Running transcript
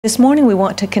This morning we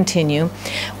want to continue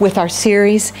with our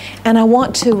series, and I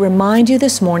want to remind you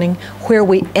this morning where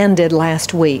we ended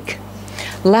last week.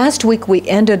 Last week we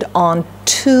ended on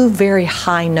two very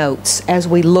high notes as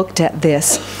we looked at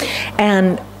this,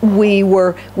 and we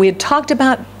had talked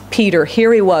about Peter.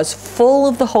 Here he was, full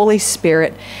of the Holy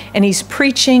Spirit, and he's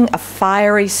preaching a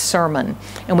fiery sermon,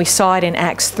 and we saw it in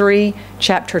Acts 3,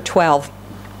 chapter 3,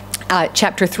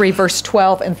 verse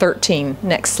 12 and 13.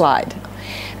 Next slide.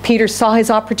 Peter saw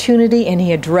his opportunity and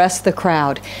he addressed the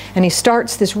crowd. And he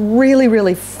starts this really,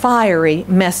 really fiery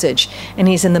message. And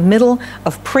he's in the middle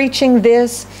of preaching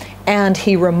this, and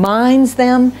he reminds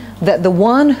them that the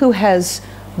one who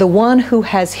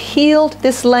has healed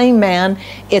this lame man,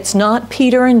 it's not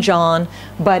Peter and John,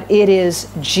 but it is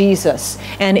Jesus.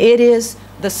 And it is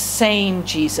the same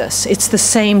Jesus. It's the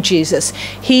same Jesus.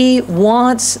 He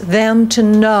wants them to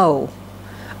know,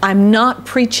 I'm not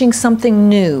preaching something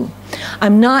new.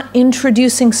 I'm not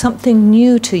introducing something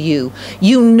new to you.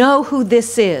 You know who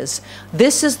this is.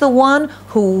 This is the one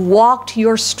who walked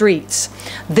your streets.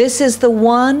 This is the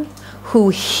one who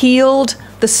healed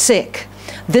the sick.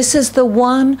 This is the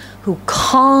one who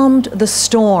calmed the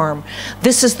storm.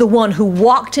 This is the one who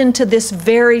walked into this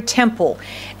very temple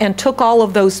and took all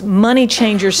of those money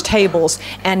changers' tables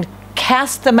and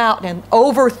cast them out and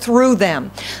overthrew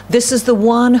them. This is the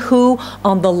one who,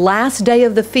 on the last day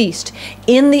of the feast,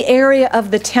 in the area of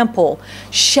the temple,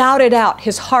 shouted out,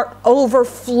 his heart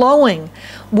overflowing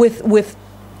with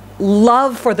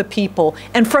love for the people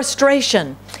and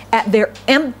frustration at their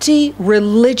empty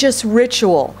religious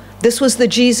ritual. This was the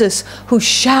Jesus who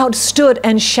stood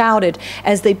and shouted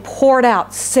as they poured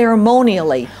out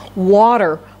ceremonially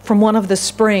water from one of the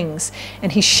springs.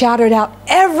 And he shouted out,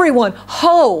 everyone,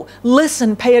 ho,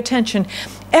 listen, pay attention.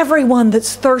 Everyone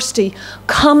that's thirsty,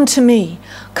 come to me,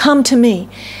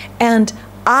 and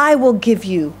I will give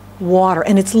you water,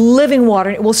 and it's living water,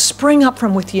 and it will spring up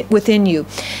from within you.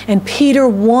 And Peter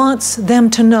wants them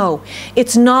to know,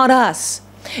 it's not us.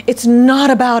 It's not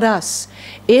about us.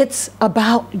 It's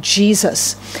about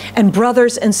Jesus. And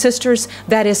brothers and sisters,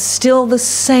 that is still the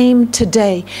same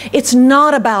today. It's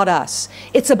not about us.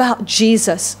 It's about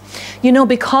Jesus. You know,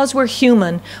 because we're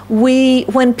human,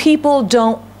 when people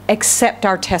don't accept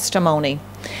our testimony,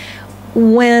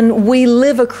 when we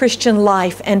live a Christian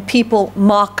life and people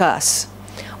mock us,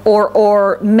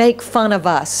 or make fun of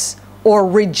us, or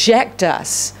reject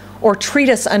us, or treat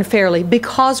us unfairly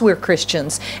because we're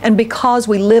Christians and because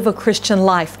we live a Christian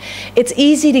life, it's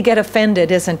easy to get offended,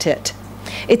 isn't it?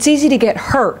 It's easy to get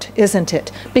hurt, isn't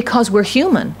it? Because we're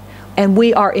human, and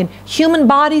we are in human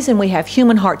bodies and we have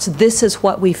human hearts. This is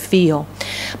what we feel.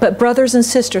 But brothers and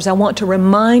sisters, I want to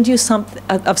remind you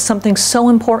of something so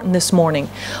important this morning.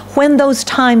 When those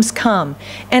times come,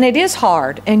 and it is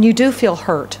hard and you do feel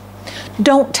hurt,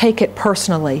 don't take it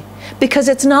personally, because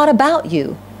it's not about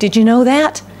you. Did you know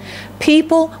that?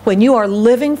 People, when you are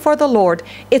living for the Lord,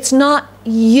 it's not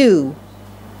you,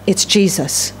 it's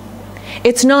Jesus.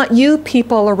 It's not you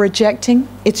people are rejecting,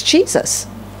 it's Jesus.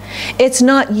 It's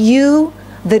not you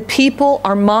that people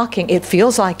are mocking. It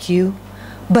feels like you,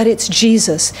 but it's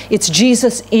Jesus. It's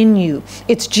Jesus in you.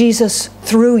 It's Jesus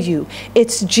through you.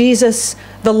 It's Jesus,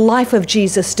 the life of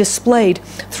Jesus displayed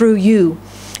through you.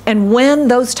 And when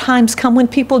those times come when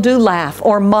people do laugh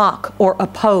or mock or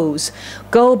oppose,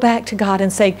 go back to God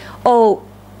and say, oh,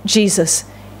 Jesus,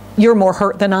 you're more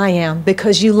hurt than I am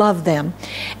because you love them.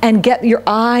 And get your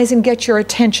eyes and get your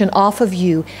attention off of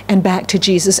you and back to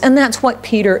Jesus. And that's what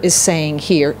Peter is saying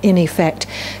here, in effect.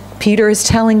 Peter is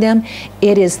telling them,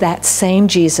 it is that same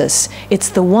Jesus. It's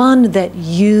the one that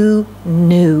you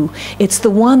knew. It's the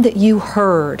one that you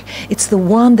heard. It's the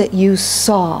one that you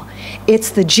saw. It's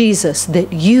the Jesus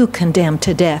that you condemned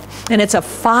to death. And it's a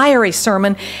fiery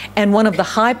sermon, and one of the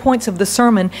high points of the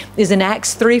sermon is in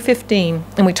Acts 3:15.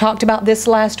 And we talked about this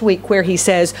last week, where he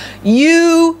says,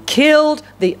 you killed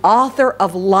the author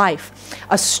of life.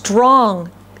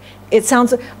 It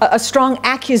sounds a strong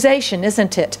accusation,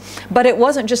 isn't it? But it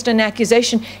wasn't just an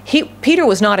accusation. Peter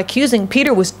was not accusing.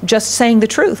 Peter was just saying the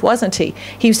truth, wasn't he?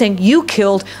 He was saying, you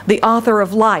killed the author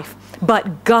of life,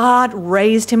 but God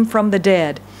raised him from the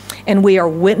dead. And we are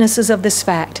witnesses of this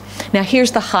fact. Now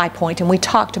here's the high point, and we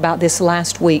talked about this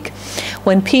last week.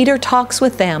 When Peter talks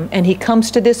with them and he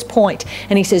comes to this point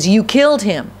and he says, you killed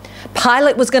him.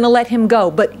 Pilate was going to let him go,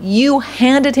 but you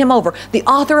handed him over, the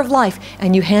author of life,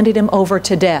 and you handed him over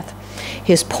to death.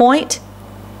 His point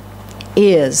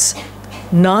is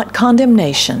not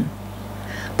condemnation,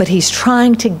 but he's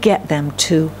trying to get them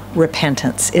to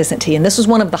repentance, isn't he? And this is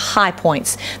one of the high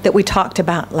points that we talked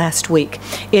about last week.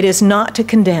 It is not to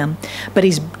condemn, but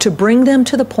he's to bring them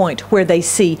to the point where they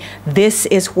see this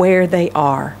is where they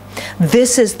are.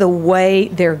 This is the way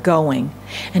they're going.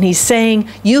 And he's saying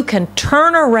you can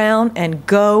turn around and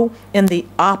go in the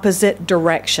opposite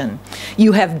direction.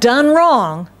 You have done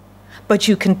wrong, but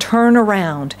you can turn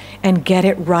around and get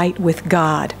it right with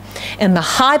God. And the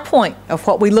high point of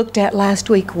what we looked at last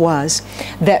week was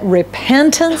that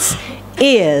repentance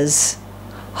is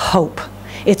hope.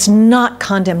 It's not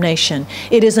condemnation.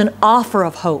 It is an offer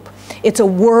of hope. It's a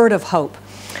word of hope.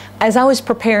 As I was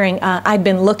preparing, I'd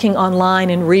been looking online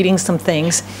and reading some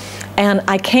things, and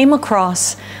I came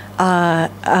across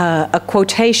a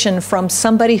quotation from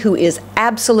somebody who is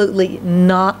absolutely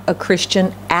not a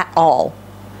Christian at all.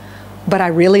 But I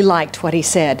really liked what he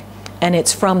said, and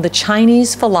it's from the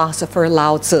Chinese philosopher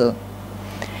Lao Tzu.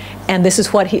 And this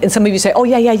is what he, and some of you say, oh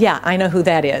yeah, I know who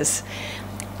that is.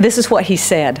 This is what he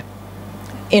said,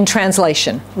 in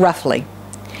translation, roughly.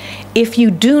 If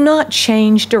you do not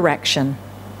change direction,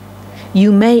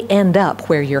 you may end up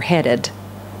where you're headed.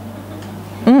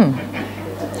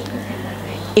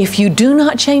 If you do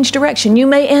not change direction, you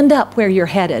may end up where you're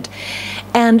headed.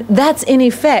 And that's in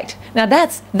effect, now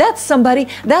that's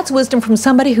wisdom from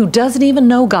somebody who doesn't even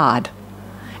know God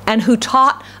and who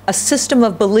taught a system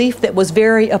of belief that was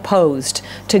very opposed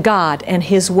to God and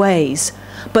His ways.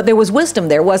 But there was wisdom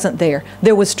there, wasn't there?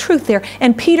 There was truth there.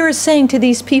 And Peter is saying to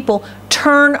these people,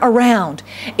 turn around.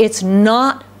 It's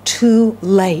not too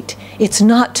late. It's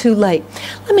not too late.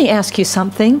 Let me ask you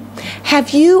something.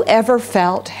 Have you ever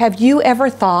thought,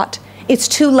 it's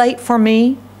too late for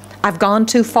me? I've gone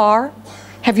too far?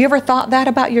 Have you ever thought that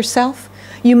about yourself?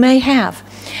 You may have.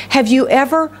 Have you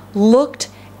ever looked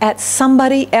at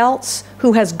somebody else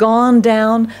who has gone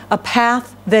down a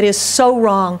path that is so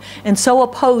wrong and so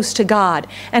opposed to God?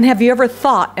 And have you ever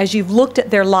thought, as you've looked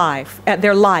at their life and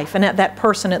at that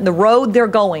person, at the road they're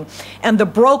going and the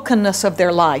brokenness of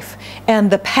their life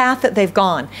and the path that they've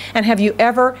gone, and have you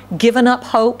ever given up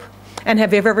hope? And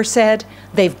have you ever said,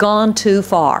 they've gone too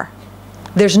far?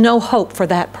 There's no hope for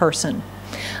that person.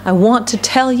 I want to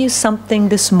tell you something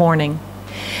this morning.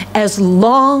 As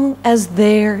long as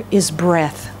there is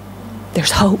breath,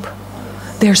 there's hope.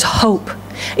 There's hope.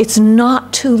 It's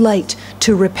not too late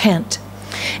to repent.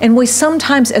 And we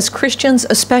sometimes, as Christians,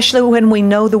 especially when we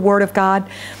know the Word of God,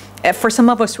 for some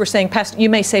of us, we're saying, you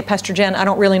may say, Pastor Jen, I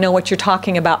don't really know what you're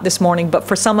talking about this morning, but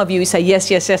for some of you, you say,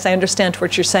 yes, I understand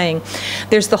what you're saying.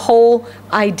 There's the whole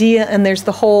idea, and there's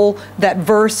that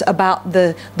verse about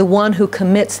the one who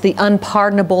commits the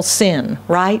unpardonable sin,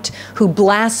 right? Who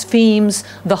blasphemes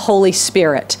the Holy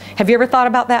Spirit. Have you ever thought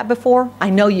about that before?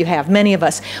 I know you have, many of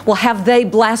us. Well, have they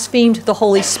blasphemed the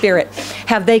Holy Spirit?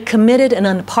 Have they committed an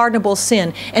unpardonable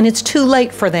sin? And it's too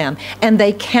late for them, and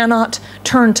they cannot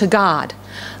turn to God.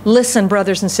 Listen,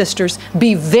 brothers and sisters,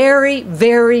 be very,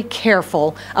 very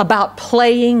careful about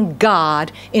playing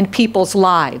God in people's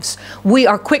lives. We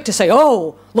are quick to say,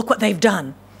 oh, look what they've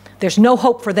done. There's no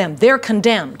hope for them. They're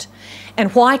condemned.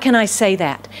 And why can I say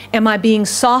that? Am I being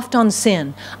soft on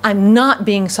sin? I'm not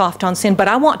being soft on sin, but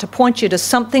I want to point you to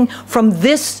something from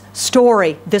this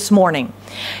story this morning.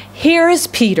 Here is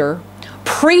Peter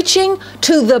preaching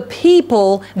to the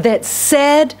people that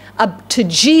said to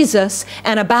Jesus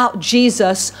and about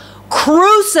Jesus,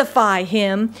 crucify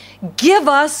him, give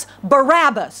us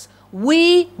Barabbas.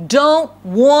 We don't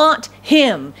want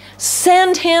him.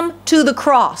 Send him to the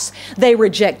cross. They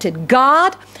rejected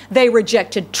God. They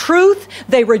rejected truth.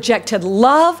 They rejected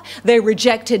love. They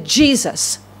rejected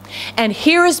Jesus. And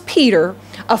here is Peter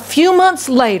a few months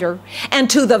later, and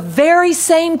to the very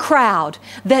same crowd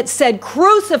that said,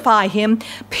 crucify him,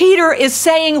 Peter is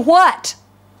saying what?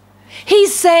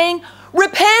 He's saying,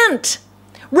 repent.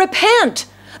 Repent.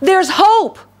 There's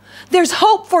hope. There's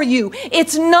hope for you.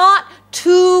 It's not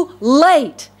too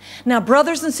late. Now,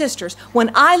 brothers and sisters,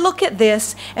 when I look at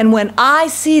this and when I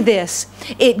see this,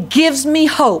 it gives me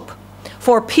hope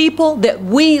for people that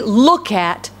we look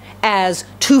at as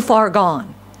too far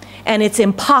gone. And it's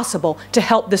impossible to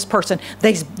help this person.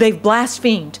 They've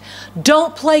blasphemed.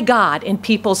 Don't play God in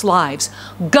people's lives.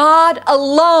 God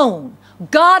alone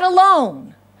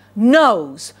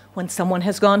knows when someone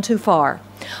has gone too far.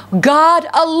 God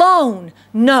alone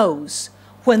knows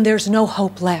when there's no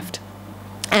hope left.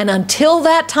 And until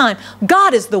that time,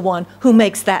 God is the one who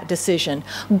makes that decision.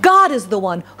 God is the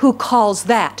one who calls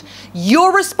that.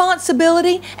 Your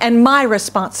responsibility and my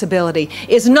responsibility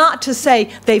is not to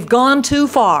say they've gone too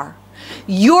far.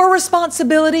 your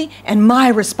responsibility and my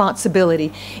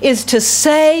responsibility is to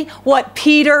say what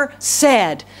Peter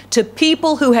said to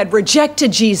people who had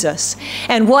rejected Jesus.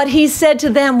 And what he said to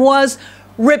them was,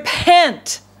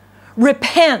 repent,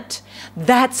 repent.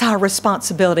 That's our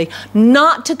responsibility,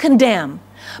 not to condemn,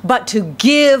 but to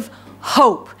give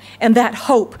hope. And that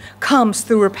hope comes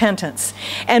through repentance.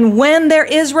 And when there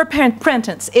is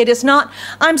repentance, it is not,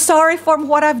 I'm sorry for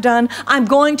what I've done, I'm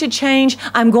going to change,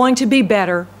 I'm going to be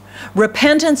better.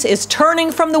 Repentance is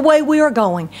turning from the way we are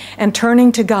going and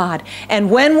turning to God. And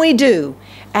when we do,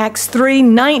 Acts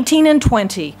 3:19 and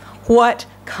 20, what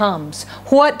comes?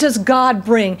 What does God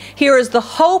bring? Here is the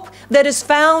hope that is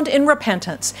found in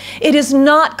repentance. It is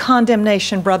not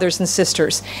condemnation, brothers and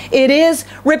sisters. It is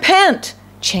repent.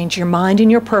 Change your mind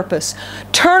and your purpose.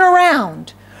 Turn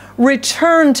around.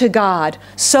 Return to God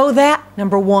so that,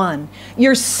 number one,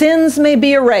 your sins may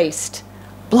be erased,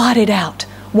 blotted out,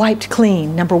 wiped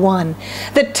clean, number one.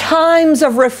 The times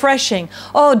of refreshing.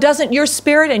 Oh, doesn't your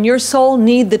spirit and your soul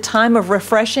need the time of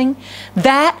refreshing?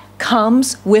 That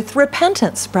comes with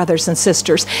repentance, brothers and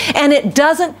sisters. And it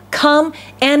doesn't come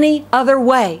any other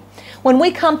way. When we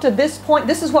come to this point,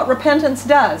 this is what repentance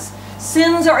does.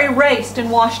 Sins are erased and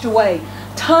washed away.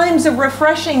 Times of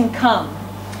refreshing come.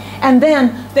 And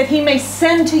then that He may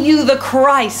send to you the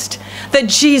Christ, that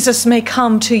Jesus may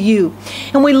come to you.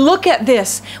 And we look at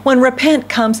this when repent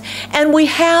comes, and we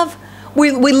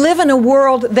live in a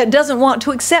world that doesn't want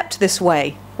to accept this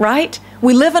way, right?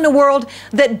 We live in a world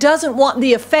that doesn't want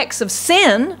the effects of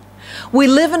sin. We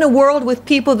live in a world with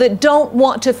people that don't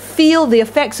want to feel the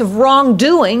effects of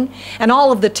wrongdoing and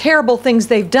all of the terrible things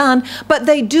they've done, but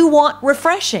they do want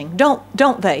refreshing,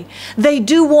 don't they? They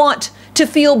do want to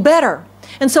feel better.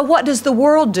 And so what does the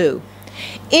world do?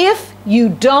 If you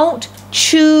don't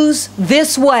choose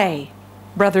this way,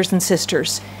 brothers and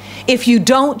sisters, if you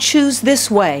don't choose this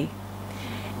way,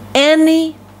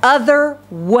 any other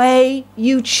way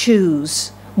you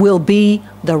choose will be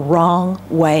the wrong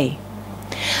way.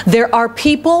 There are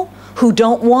people who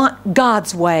don't want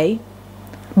God's way,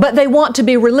 but they want to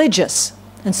be religious.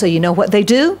 And so you know what they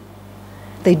do?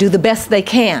 They do the best they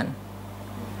can.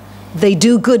 They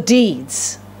do good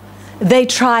deeds. They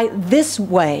try this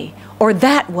way, or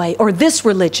this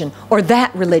religion, or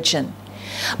that religion.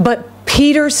 But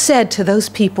Peter said to those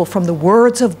people from the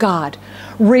words of God,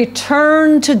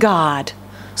 return to God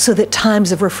so that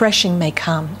times of refreshing may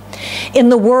come. In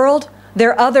the world,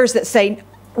 there are others that say,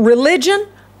 religion,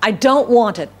 I don't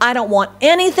want it. I don't want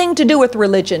anything to do with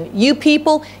religion. You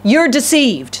people, you're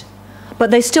deceived. But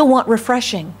they still want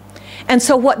refreshing. And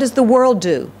so what does the world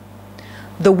do?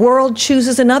 The world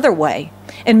chooses another way.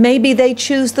 And maybe they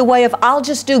choose the way of, I'll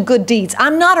just do good deeds.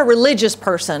 I'm not a religious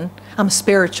person. I'm a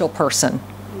spiritual person.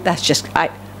 That's just,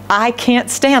 I can't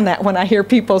stand that when I hear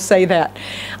people say that.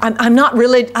 I'm not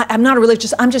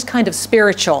religious, I'm just kind of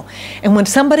spiritual. And when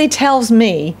somebody tells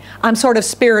me I'm sort of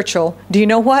spiritual, do you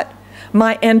know what?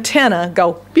 My antenna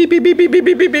go beep, beep, beep, beep, beep,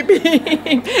 beep, beep, beep,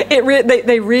 beep.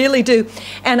 They really do.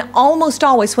 And almost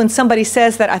always when somebody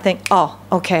says that, I think, oh,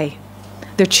 okay,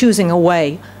 they're choosing a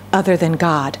way other than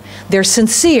God. They're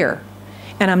sincere,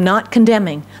 and I'm not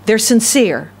condemning. They're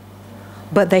sincere,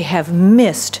 but they have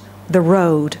missed the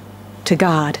road to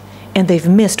God, and they've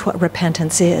missed what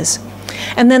repentance is.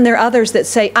 And then there are others that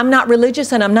say, I'm not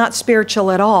religious and I'm not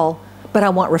spiritual at all, but I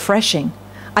want refreshing.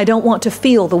 I don't want to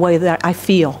feel the way that I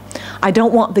feel. I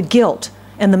don't want the guilt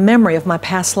and the memory of my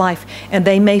past life. And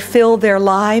they may fill their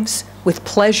lives with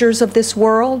pleasures of this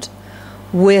world,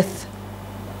 with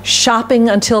shopping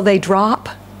until they drop,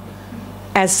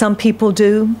 as some people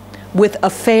do, with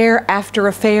affair after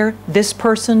affair, this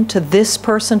person to this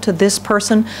person to this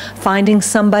person, finding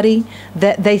somebody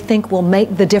that they think will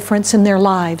make the difference in their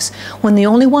lives, when the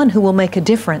only one who will make a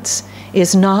difference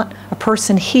is not a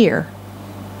person here,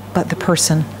 but the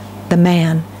person, the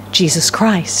man, Jesus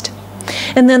Christ.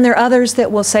 And then there are others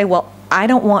that will say, well, I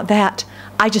don't want that.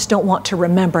 I just don't want to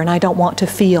remember and I don't want to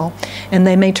feel. And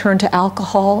they may turn to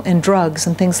alcohol and drugs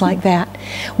and things like that.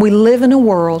 We live in a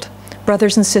world,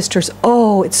 brothers and sisters,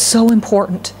 oh, it's so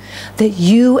important that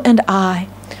you and I,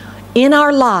 in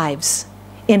our lives,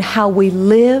 in how we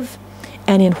live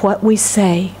and in what we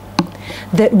say,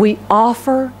 that we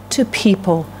offer to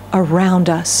people around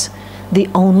us the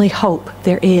only hope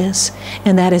there is,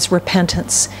 and that is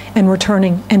repentance and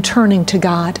returning and turning to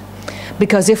God.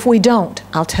 Because if we don't,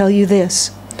 I'll tell you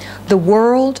this, the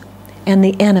world and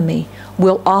the enemy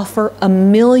will offer a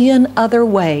million other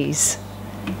ways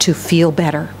to feel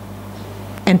better.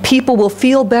 And people will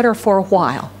feel better for a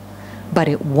while, but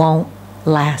it won't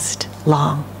last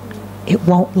long. It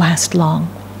won't last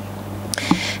long.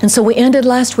 And so we ended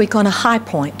last week on a high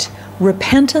point,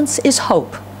 Repentance is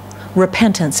hope.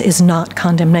 Repentance is not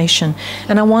condemnation.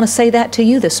 And I want to say that to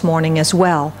you this morning as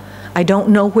well. I don't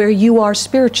know where you are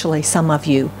spiritually, some of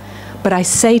you, but I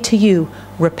say to you,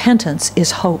 repentance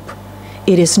is hope.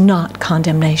 It is not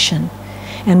condemnation.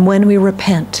 And when we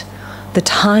repent, the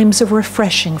times of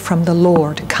refreshing from the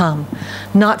Lord come,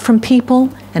 not from people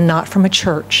and not from a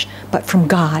church, but from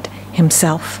God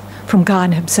Himself, from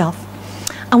God Himself.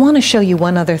 I want to show you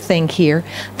one other thing here.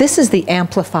 This is the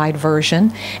Amplified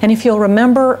version, and if you'll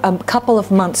remember a couple of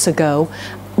months ago,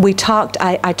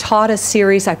 I taught a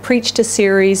series, I preached a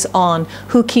series on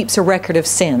who keeps a record of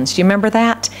sins. Do you remember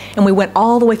that? And we went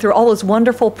all the way through all those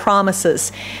wonderful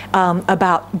promises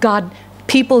about God.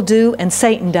 People do and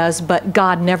Satan does, but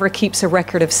God never keeps a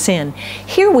record of sin.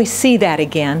 Here we see that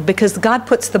again because God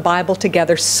puts the Bible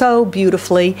together so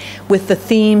beautifully with the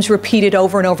themes repeated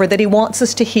over and over that He wants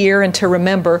us to hear and to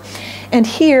remember. And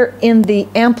here in the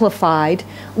Amplified,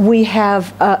 we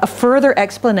have a further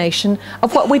explanation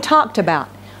of what we talked about.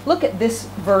 Look at this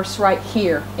verse right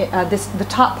here, the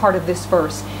top part of this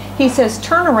verse. He says,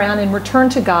 turn around and return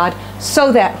to God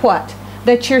so that what?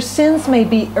 That your sins may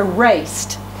be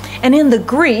erased. And in the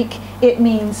Greek, it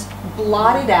means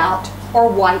blotted out or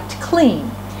wiped clean.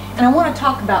 And I want to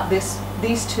talk about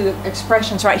these two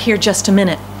expressions right here just a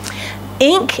minute.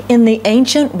 Ink in the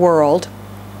ancient world,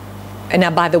 and now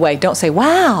by the way, don't say,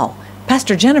 wow,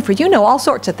 Pastor Jennifer, you know all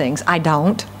sorts of things. I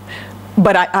don't.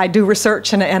 But I do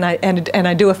research and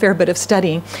I do a fair bit of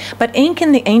studying. But ink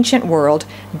in the ancient world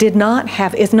is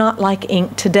not like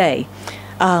ink today.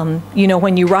 You know,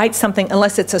 when you write something,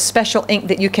 unless it's a special ink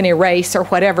that you can erase or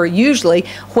whatever, usually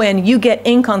when you get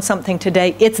ink on something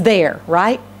today, it's there,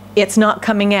 right? It's not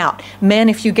coming out. Men,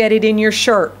 if you get it in your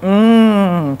shirt,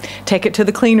 take it to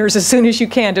the cleaners as soon as you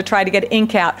can to try to get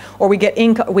ink out. Or we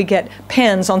get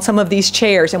pens on some of these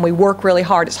chairs and we work really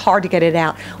hard. It's hard to get it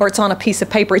out. Or it's on a piece of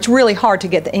paper. It's really hard to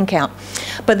get the ink out.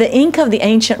 But the ink of the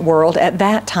ancient world at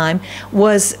that time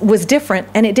was different,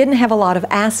 and it didn't have a lot of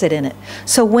acid in it.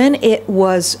 So when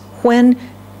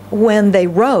they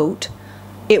wrote,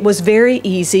 it was very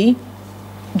easy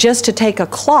just to take a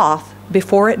cloth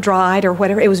before it dried or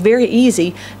whatever. It was very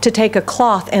easy to take a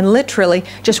cloth and literally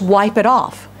just wipe it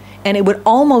off, and it would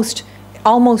almost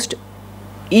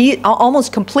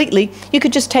completely. You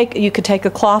could take a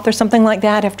cloth or something like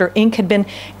that after ink had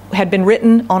been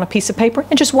written on a piece of paper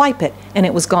and just wipe it, and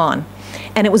it was gone,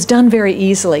 and it was done very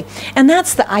easily. And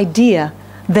that's the idea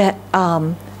that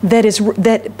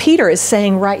Peter is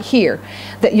saying right here,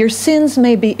 that your sins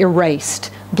may be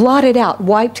erased, blotted out,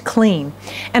 wiped clean.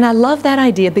 And I love that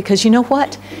idea because you know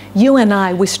what? You and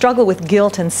I, we struggle with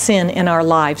guilt and sin in our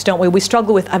lives, don't we? We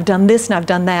struggle with, I've done this and I've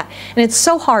done that. And it's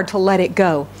so hard to let it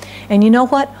go. And you know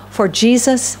what? For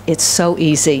Jesus, it's so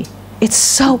easy. It's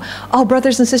so, oh,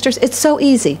 brothers and sisters, it's so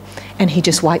easy. And He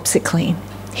just wipes it clean.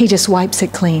 He just wipes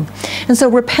it clean. And so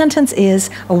repentance is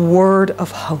a word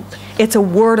of hope. It's a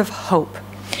word of hope.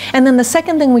 And then the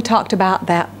second thing we talked about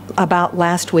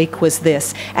last week was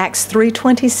this, Acts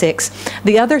 3:26.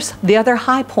 The other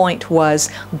high point was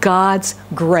God's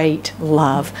great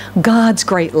love. God's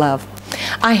great love.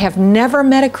 I have never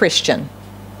met a Christian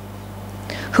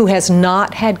who has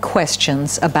not had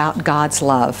questions about God's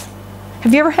love.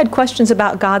 Have you ever had questions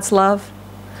about God's love?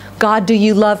 God, do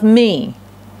you love me?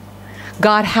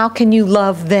 God, how can you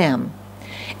love them?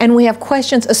 And we have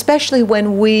questions, especially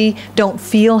when we don't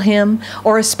feel Him,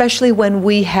 or especially when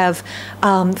we have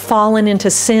fallen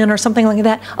into sin or something like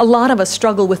that. A lot of us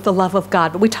struggle with the love of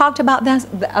God. But we talked about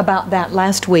that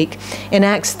last week in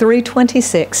Acts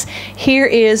 3:26. Here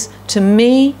is, to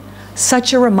me,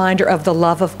 such a reminder of the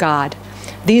love of God.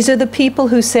 These are the people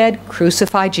who said,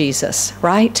 crucify Jesus,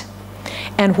 right?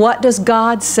 And what does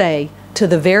God say to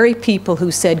the very people who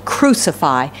said,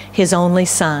 crucify His only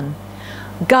Son?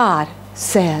 God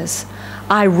says,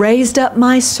 I raised up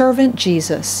my servant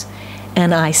Jesus,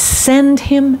 and I send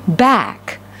Him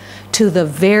back to the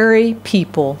very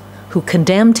people who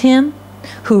condemned Him,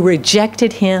 who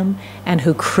rejected Him, and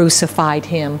who crucified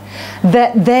Him,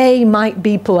 that they might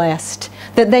be blessed,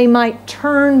 that they might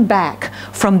turn back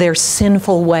from their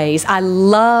sinful ways. I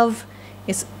love,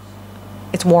 it's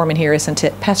warm in here, isn't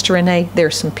it? Pastor Renee,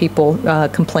 there's some people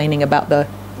complaining about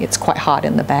it's quite hot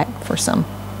in the back for some.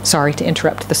 Sorry to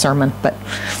interrupt the sermon, but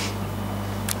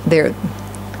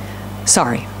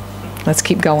sorry. Let's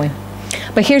keep going.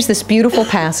 But here's this beautiful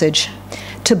passage.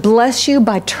 To bless you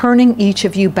by turning each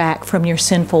of you back from your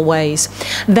sinful ways.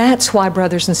 That's why,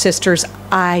 brothers and sisters,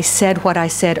 I said what I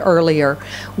said earlier.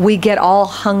 We get all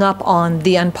hung up on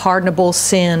the unpardonable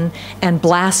sin and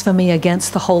blasphemy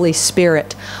against the Holy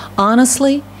Spirit.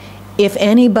 Honestly, if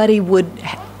anybody would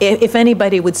if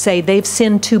anybody would say they've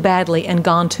sinned too badly and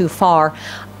gone too far,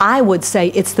 I would say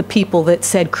it's the people that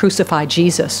said crucify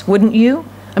Jesus. Wouldn't you?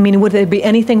 I mean, would there be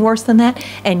anything worse than that?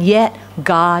 And yet,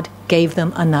 God gave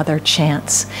them another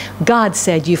chance. God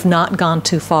said, you've not gone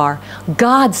too far.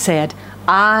 God said,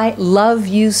 I love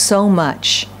you so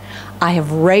much. I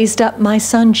have raised up my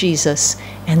son Jesus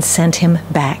and sent him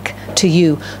back to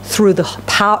you through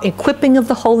the equipping of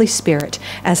the Holy Spirit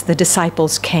as the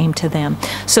disciples came to them.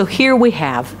 So here we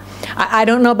have, I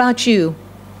don't know about you,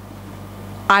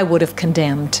 I would have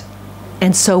condemned,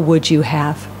 and so would you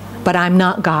have. But I'm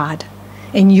not God,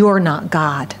 and you're not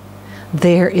God.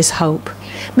 There is hope.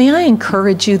 May I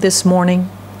encourage you this morning,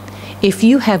 if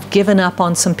you have given up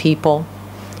on some people,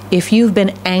 if you've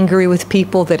been angry with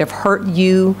people that have hurt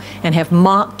you and have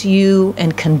mocked you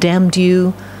and condemned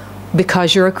you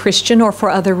because you're a Christian or for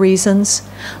other reasons,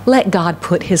 let God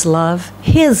put His love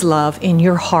in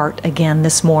your heart again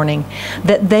this morning,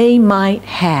 that they might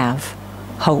have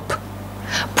hope.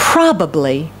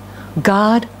 Probably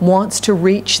God wants to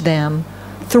reach them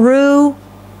through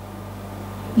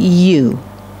you.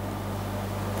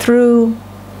 Through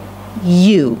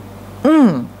you.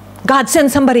 God,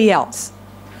 send somebody else.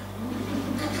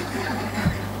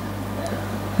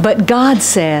 But God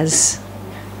says,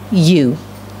 you.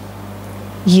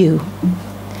 You.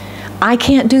 I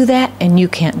can't do that and you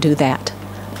can't do that.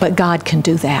 But God can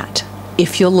do that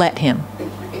if you'll let Him.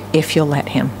 If you'll let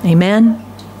Him. Amen?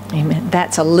 Amen.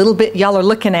 That's a little bit, y'all are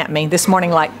looking at me this morning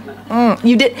like,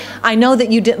 you did. I know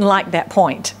that you didn't like that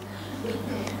point.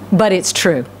 But it's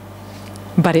true.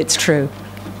 But it's true.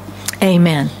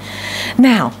 Amen.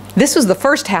 Now, this was the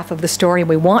first half of the story.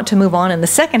 We want to move on, and the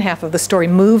second half of the story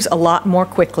moves a lot more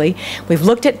quickly. We've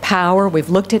looked at power, we've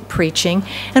looked at preaching,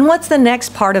 and what's the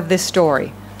next part of this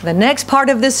story? The next part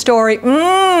of this story,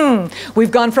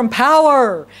 we've gone from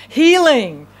power,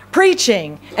 healing,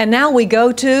 preaching, and now we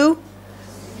go to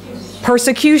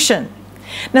persecution.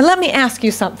 Now let me ask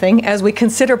you something as we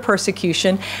consider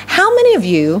persecution. How many of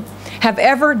you have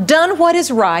ever done what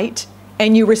is right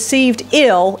and you received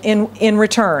ill in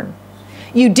return?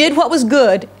 You did what was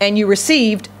good and you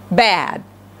received bad.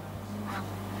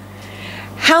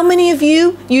 How many of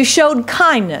you showed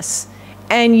kindness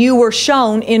and you were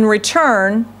shown in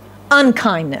return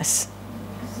unkindness?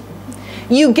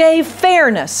 You gave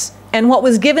fairness and what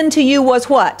was given to you was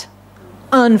what?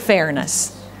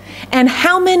 Unfairness. And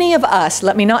how many of us,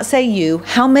 let me not say you,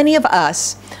 how many of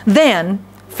us then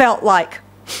felt like,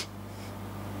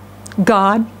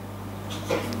 God,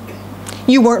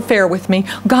 you weren't fair with me.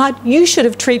 God, you should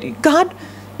have treated, God,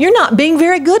 you're not being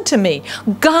very good to me.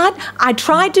 God, I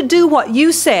tried to do what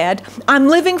you said. I'm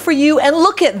living for you and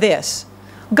look at this.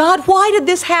 God, why did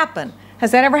this happen?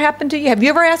 Has that ever happened to you? Have you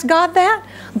ever asked God that?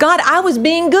 God, I was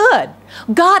being good.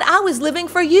 God, I was living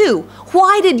for you.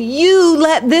 Why did you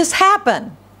let this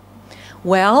happen?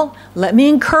 Well, let me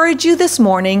encourage you this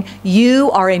morning.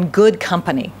 You are in good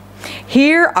company.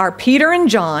 Here are Peter and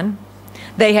John.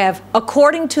 They have,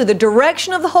 according to the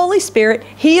direction of the Holy Spirit,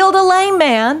 healed a lame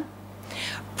man,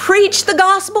 preached the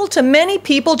gospel to many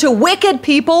people, to wicked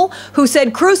people who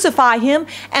said crucify him,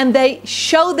 and they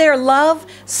show their love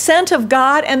sent of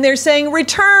God, and they're saying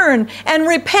return and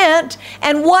repent,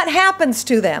 and what happens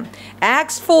to them?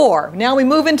 Acts 4. Now we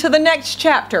move into the next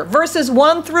chapter, verses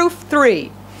 1 through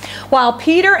 3. While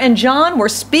Peter and John were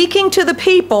speaking to the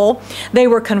people, they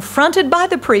were confronted by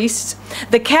the priests,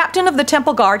 the captain of the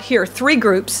temple guard. Here, three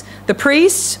groups: the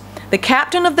priests, the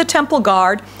captain of the temple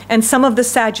guard, and some of the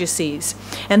Sadducees.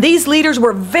 And these leaders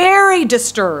were very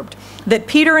disturbed that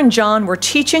Peter and John were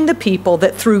teaching the people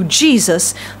that through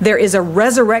Jesus there is a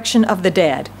resurrection of the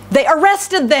dead. They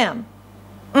arrested them.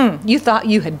 You thought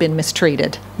you had been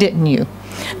mistreated, didn't you?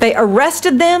 They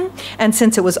arrested them, and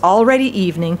since it was already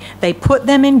evening, they put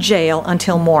them in jail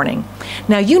until morning.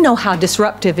 Now, you know how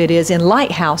disruptive it is in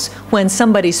Lighthouse when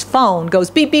somebody's phone goes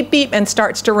beep, beep, beep, and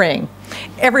starts to ring.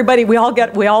 Everybody, we all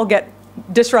get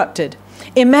disrupted.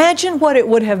 Imagine what it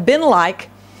would have been like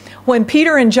when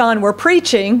Peter and John were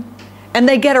preaching and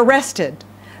they get arrested.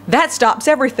 That stops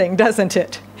everything, doesn't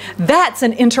it? That's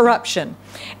an interruption.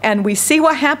 And we see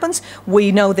what happens.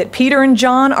 We know that Peter and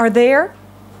John are there.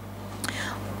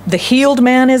 The healed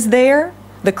man is there.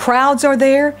 The crowds are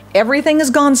there. Everything has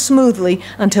gone smoothly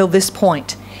until this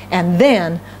point. And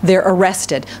then they're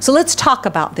arrested. So let's talk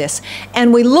about this.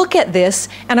 And we look at this,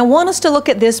 and I want us to look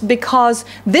at this because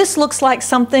this looks like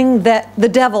something that the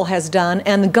devil has done,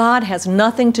 and God has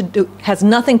nothing to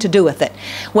do with it.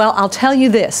 Well, I'll tell you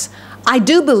this. I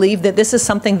do believe that this is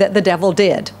something that the devil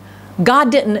did.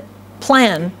 God didn't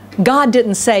plan God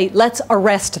didn't say, let's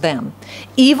arrest them.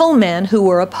 Evil men who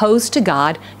were opposed to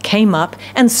God came up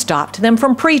and stopped them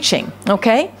from preaching,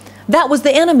 okay? That was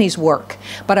the enemy's work.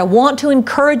 But I want to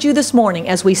encourage you this morning,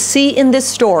 as we see in this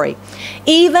story,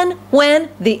 even when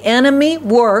the enemy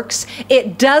works,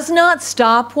 it does not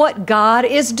stop what God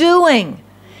is doing.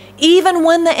 Even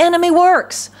when the enemy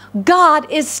works, God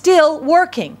is still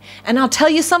working. And I'll tell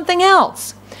you something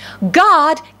else.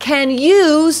 God can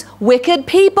use wicked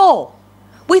people.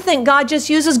 We think God just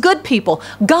uses good people.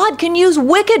 God can use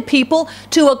wicked people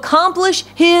to accomplish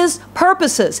His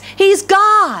purposes. He's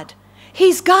God.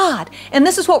 He's God. And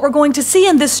this is what we're going to see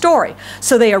in this story.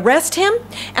 So they arrest him,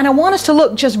 and I want us to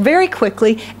look just very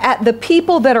quickly at the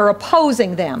people that are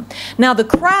opposing them. Now the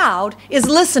crowd is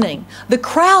listening. The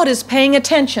crowd is paying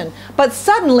attention. But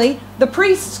suddenly the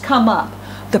priests come up.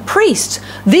 The priests,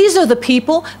 these are the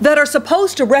people that are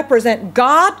supposed to represent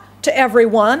God to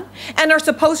everyone and are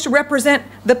supposed to represent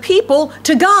the people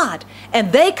to God.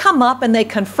 And they come up and they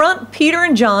confront Peter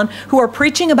and John, who are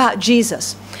preaching about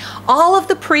Jesus. All of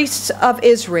the priests of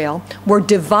Israel were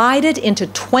divided into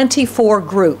 24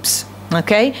 groups.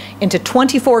 Okay, into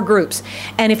 24 groups.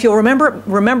 And if you'll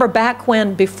remember back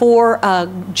when, before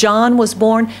John was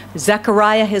born,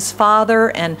 Zechariah, his father,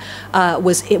 and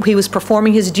he was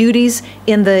performing his duties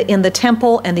in the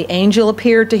temple, and the angel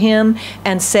appeared to him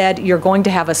and said, "You're going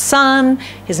to have a son.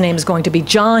 His name is going to be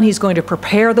John. He's going to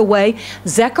prepare the way."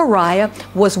 Zechariah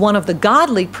was one of the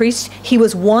godly priests. He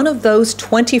was one of those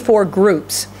 24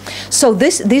 groups. So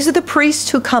these are the priests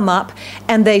who come up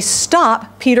and they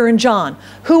stop Peter and John.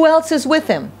 Who else is with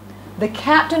him? The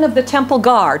captain of the temple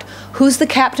guard. Who's the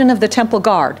captain of the temple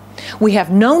guard? We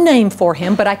have no name for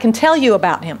him, but I can tell you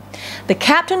about him. The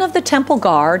captain of the temple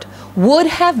guard would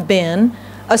have been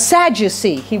a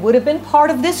Sadducee. He would have been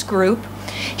part of this group.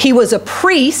 He was a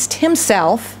priest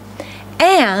himself,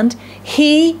 and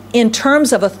he, in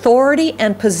terms of authority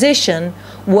and position,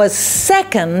 was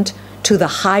second to the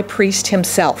high priest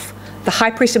himself. The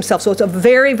high priest himself. So it's a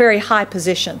very, very high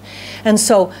position. And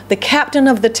so the captain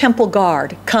of the temple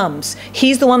guard comes.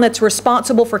 He's the one that's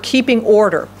responsible for keeping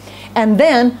order. And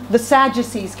then the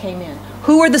Sadducees came in.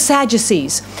 Who are the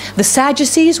Sadducees? The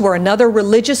Sadducees were another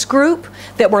religious group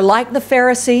that were like the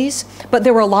Pharisees, but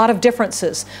there were a lot of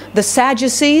differences. The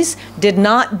Sadducees did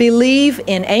not believe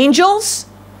in angels,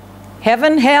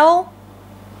 heaven, hell,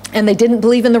 and they didn't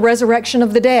believe in the resurrection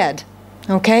of the dead.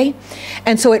 Okay?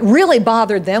 And so it really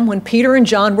bothered them when Peter and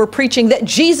John were preaching that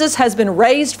Jesus has been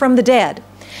raised from the dead.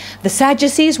 The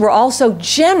Sadducees were also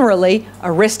generally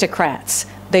aristocrats.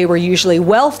 They were usually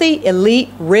wealthy, elite,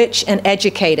 rich, and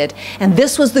educated. And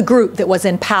this was the group that was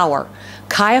in power.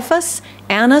 Caiaphas,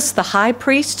 Annas, the high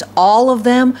priests, all of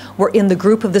them were in the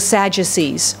group of the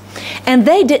Sadducees. And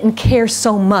they didn't care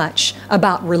so much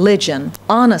about religion,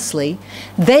 honestly.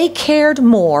 They cared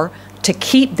more to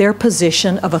keep their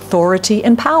position of authority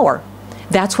and power.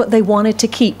 That's what they wanted to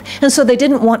keep. And so they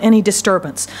didn't want any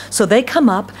disturbance. So they come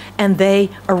up and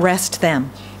they arrest them.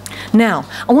 Now,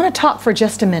 I want to talk for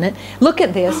just a minute. Look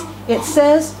at this. It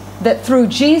says that through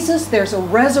Jesus there's a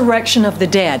resurrection of the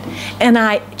dead. And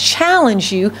I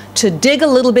challenge you to dig a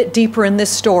little bit deeper in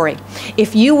this story.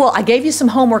 If you will, I gave you some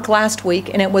homework last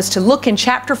week, and it was to look in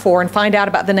chapter 4 and find out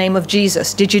about the name of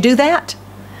Jesus. Did you do that?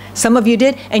 Some of you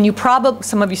did, and you probably,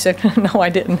 some of you said, no, I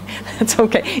didn't. It's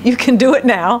okay. You can do it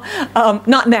now.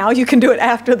 Not now, you can do it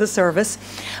after the service.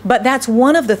 But that's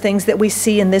one of the things that we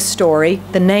see in this story,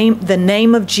 the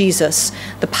name of Jesus,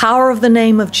 the power of the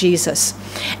name of Jesus.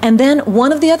 And then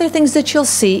one of the other things that you'll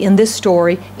see in this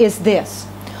story is this.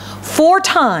 4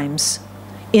 times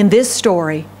in this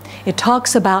story, it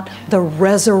talks about the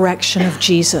resurrection of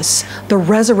Jesus, the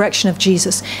resurrection of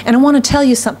Jesus. And I want to tell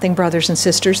you something, brothers and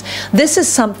sisters. This is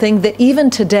something that even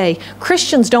today,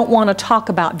 Christians don't want to talk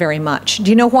about very much.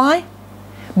 Do you know why?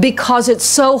 Because it's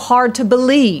so hard to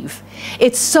believe.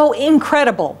 It's so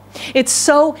incredible. It's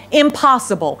so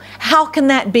impossible. How can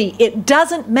that be? It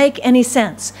doesn't make any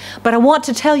sense. But I want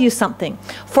to tell you something.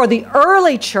 For the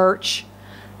early church,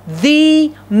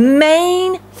 the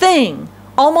main thing,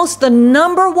 almost the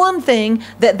 #1 thing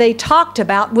that they talked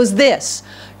about was this: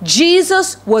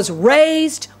 Jesus was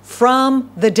raised from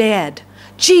the dead.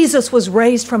 Jesus was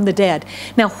raised from the dead.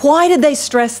 Now, why did they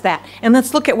stress that? And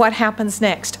let's look at what happens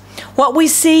next. What we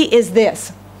see is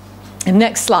this. And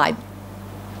next slide.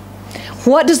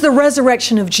 What does the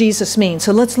resurrection of Jesus mean?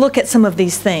 So let's look at some of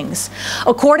these things.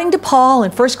 According to Paul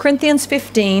in 1 Corinthians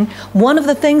 15, one of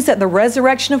the things that the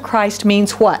resurrection of Christ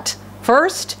means what?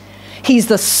 First, He's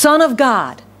the Son of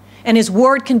God. and His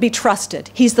word can be trusted.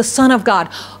 He's the Son of God.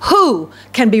 Who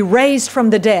can be raised from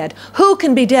the dead? Who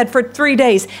can be dead for 3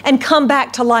 days and come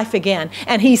back to life again?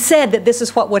 And He said that this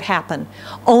is what would happen.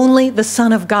 Only the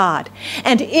Son of God.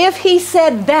 And if He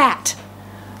said that,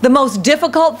 the most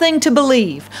difficult thing to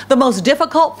believe, the most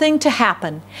difficult thing to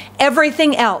happen,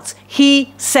 everything else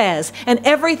He says and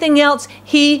everything else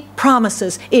He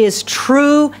promises is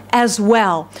true as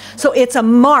well. So it's a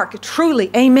mark,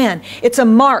 truly, amen. It's a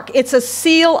mark. It's a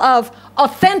seal of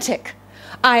authentic.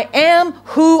 I am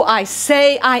who I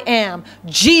say I am.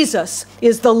 Jesus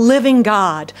is the living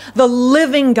God, the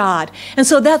living God. And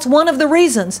so that's one of the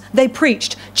reasons they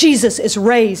preached Jesus is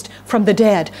raised from the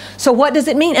dead. So what does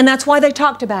it mean? And that's why they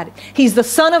talked about it. He's the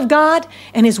Son of God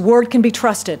and His word can be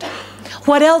trusted.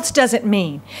 What else does it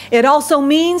mean? It also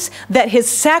means that His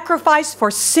sacrifice for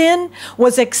sin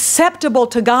was acceptable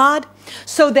to God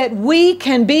so that we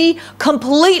can be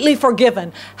completely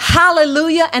forgiven.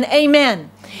 Hallelujah and amen.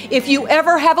 If you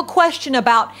ever have a question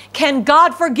about, can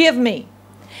God forgive me?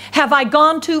 Have I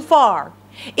gone too far?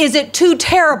 Is it too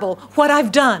terrible what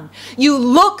I've done? You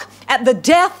look at the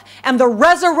death and the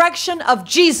resurrection of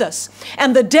Jesus,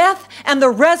 and the death and the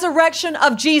resurrection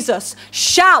of Jesus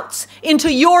shouts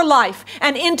into your life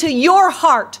and into your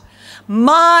heart,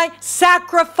 my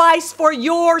sacrifice for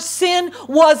your sin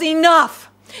was enough.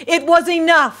 It was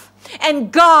enough.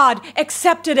 And God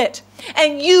accepted it.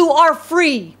 And you are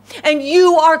free. And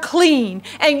you are clean.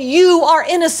 And you are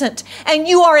innocent. And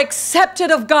you are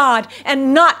accepted of God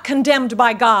and not condemned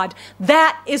by God.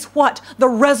 That is what the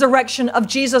resurrection of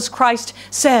Jesus Christ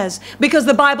says. Because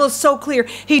the Bible is so clear.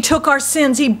 He took our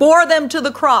sins. He bore them to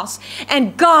the cross.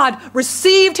 And God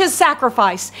received His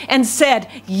sacrifice and said,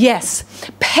 yes,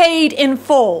 paid in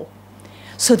full,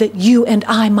 so that you and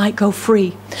I might go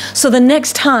free. So the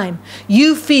next time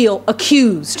you feel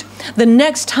accused, the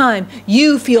next time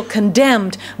you feel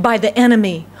condemned by the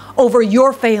enemy over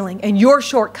your failing and your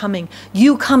shortcoming,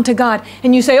 you come to God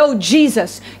and you say, oh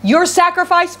Jesus, your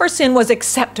sacrifice for sin was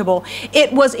acceptable.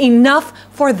 It was enough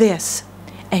for this.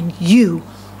 And you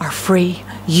are free.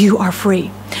 You are free.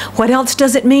 What else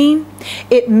does it mean?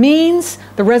 It means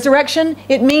the resurrection.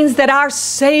 It means that our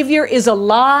Savior is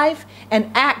alive and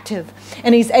active,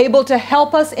 and He's able to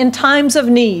help us in times of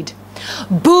need.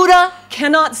 Buddha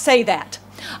cannot say that.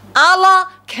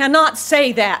 Allah cannot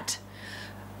say that.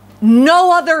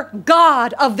 No other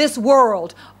God of this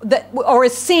world that or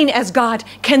is seen as God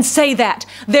can say that.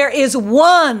 There is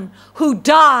one who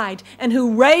died and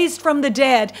who raised from the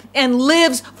dead and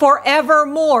lives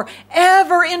forevermore,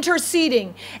 ever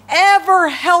interceding, ever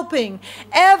helping,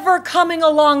 ever coming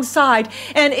alongside.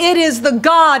 And it is the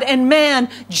God and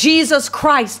man, Jesus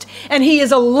Christ. And He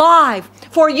is alive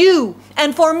for you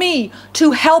and for me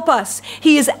to help us.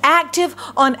 He is active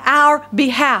on our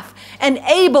behalf and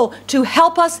able to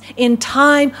help us in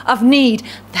time of need.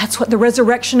 That's what the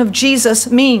resurrection of Jesus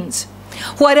means.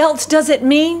 What else does it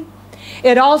mean?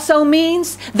 It also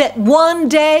means that one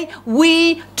day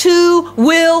we too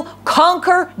will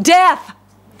conquer death.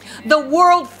 The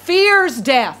world fears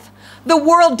death. The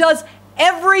world does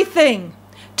everything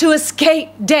to escape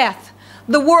death.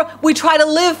 The world, we try to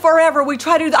live forever. We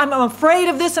try to, I'm afraid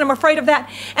of this and I'm afraid of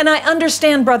that. And I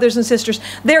understand, brothers and sisters,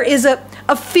 there is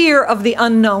a fear of the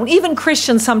unknown. Even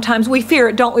Christians sometimes, we fear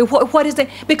it, don't we? What is it?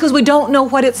 Because we don't know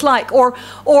what it's like, or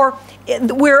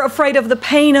we're afraid of the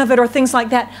pain of it, or things like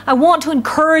that. I want to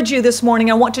encourage you this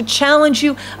morning. I want to challenge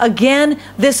you again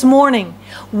this morning.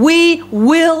 We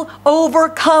will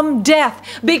overcome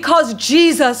death because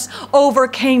Jesus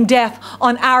overcame death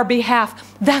on our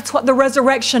behalf. That's what the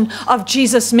resurrection of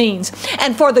Jesus means.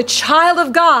 And for the child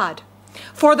of God,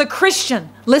 for the Christian,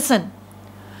 listen,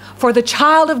 for the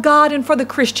child of God and for the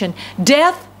Christian,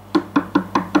 death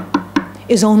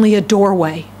is only a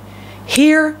doorway.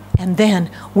 Here and then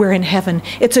we're in heaven.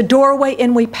 It's a doorway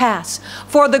and we pass.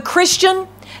 For the Christian,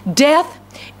 death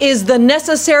is the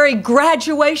necessary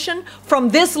graduation from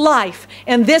this life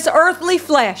and this earthly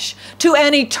flesh to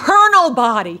an eternal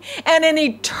body and an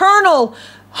eternal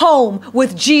home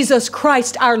with Jesus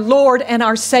Christ, our Lord and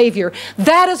our Savior.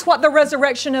 That is what the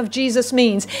resurrection of Jesus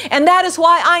means. And that is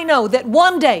why I know that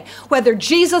one day, whether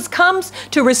Jesus comes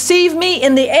to receive me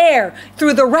in the air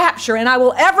through the rapture and I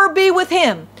will ever be with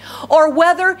Him, or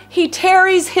whether He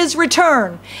tarries His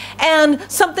return and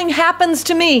something happens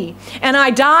to me and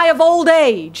I die of old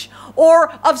age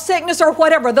or of sickness or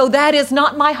whatever, though that is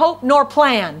not my hope nor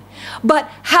plan. But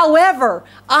however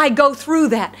I go through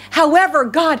that, however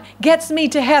God gets me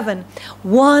to heaven,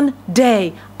 one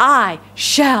day I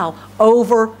shall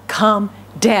overcome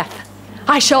death.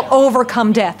 I shall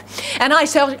overcome death. And I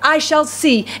shall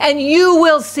see, and you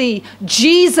will see,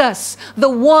 Jesus, the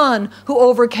one who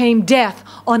overcame death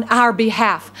on our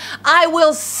behalf. I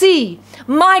will see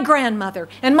my grandmother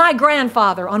and my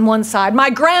grandfather on one side, my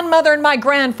grandmother and my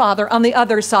grandfather on the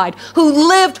other side, who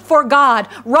lived for God,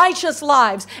 righteous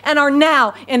lives, and are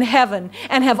now in heaven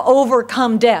and have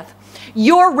overcome death.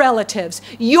 Your relatives,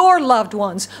 your loved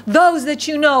ones, those that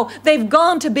you know, they've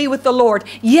gone to be with the Lord.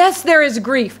 Yes, there is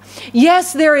grief.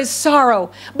 Yes, there is sorrow,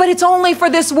 but it's only for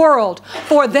this world,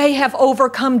 for they have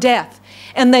overcome death.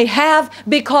 And they have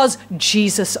because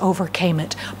Jesus overcame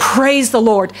it. Praise the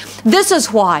Lord. This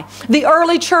is why the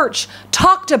early church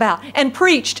talked about and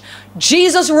preached,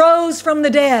 Jesus rose from the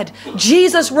dead.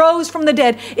 Jesus rose from the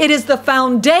dead. It is the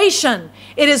foundation.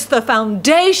 It is the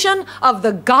foundation of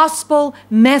the gospel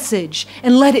message.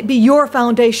 And let it be your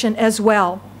foundation as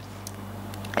well.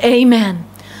 Amen.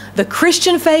 The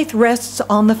Christian faith rests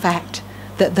on the fact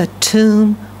that the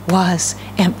tomb was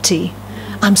empty.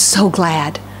 I'm so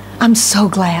glad. I'm so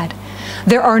glad.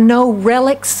 There are no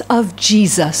relics of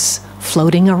Jesus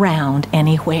floating around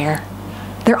anywhere.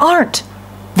 There aren't.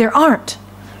 There aren't.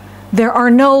 There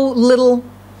are no little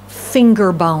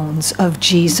finger bones of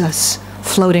Jesus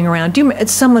floating around.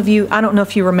 Some of you, I don't know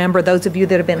if you remember, those of you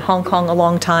that have been in Hong Kong a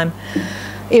long time,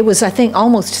 it was, I think,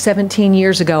 almost 17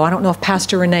 years ago. I don't know if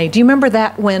Pastor Renee, do you remember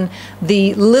that when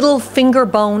the little finger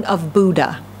bone of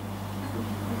Buddha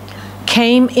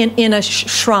came in a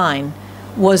shrine,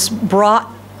 was brought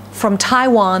from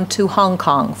Taiwan to Hong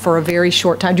Kong for a very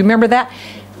short time. Do you remember that?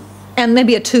 And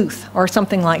maybe a tooth or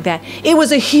something like that. It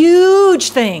was a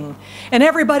huge thing. And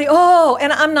everybody, oh,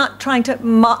 and I'm not trying to,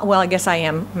 well, I guess I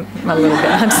am a little bit.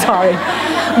 I'm sorry.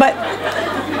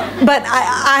 But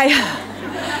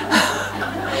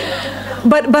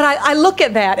I look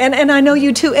at that, and I know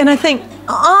you too, and I think,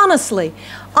 honestly,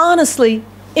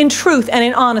 in truth and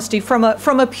in honesty, from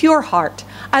a pure heart,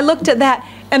 I looked at that,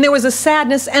 and there was a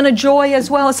sadness and a joy as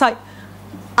well. It's like,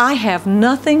 I have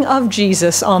nothing of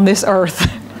Jesus on this earth,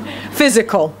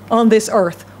 physical on this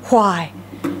earth. Why?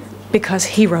 Because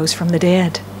He rose from the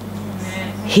dead.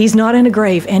 He's not in a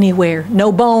grave anywhere.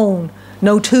 No bone,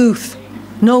 no tooth,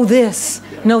 no this,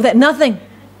 no that, nothing.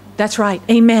 That's right.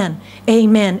 Amen.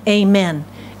 Amen. Amen.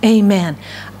 Amen.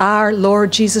 Our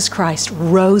Lord Jesus Christ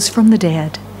rose from the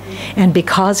dead, and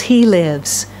because He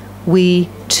lives, we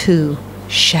too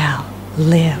shall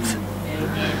live.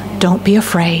 Don't be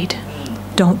afraid.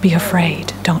 Don't be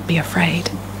afraid. Don't be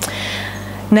afraid.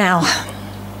 Now,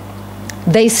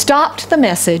 they stopped the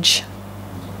message,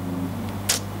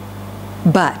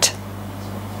 but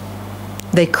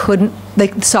they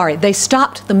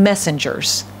stopped the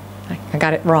messengers. I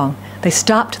got it wrong. They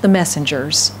stopped the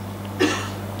messengers,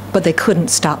 but they couldn't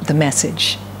stop the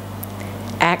message.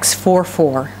 Acts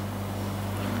 4:4.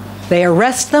 They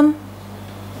arrest them.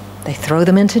 They throw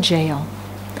them into jail.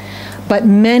 But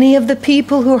many of the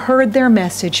people who heard their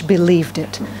message believed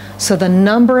it. So the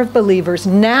number of believers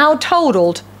now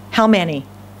totaled how many?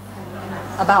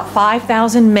 About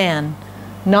 5,000 men,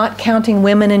 not counting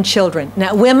women and children.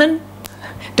 Now, women,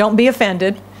 don't be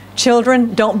offended.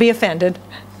 Children, don't be offended.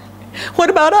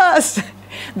 What about us?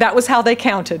 That was how they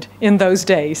counted in those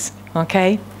days,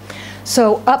 okay?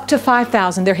 So up to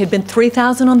 5,000. There had been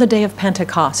 3,000 on the day of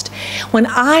Pentecost. When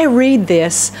I read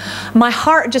this, my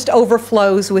heart just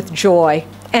overflows with joy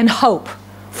and hope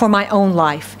for my own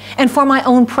life and for my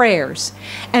own prayers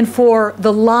and for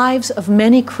the lives of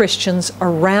many Christians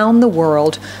around the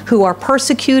world who are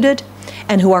persecuted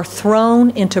and who are thrown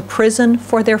into prison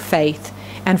for their faith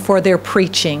and for their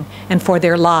preaching and for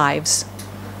their lives.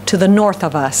 To the north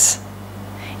of us,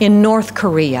 in North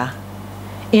Korea,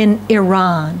 in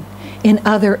Iran, in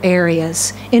other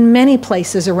areas, in many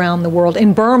places around the world,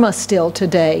 in Burma still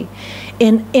today,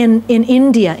 in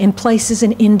India, in places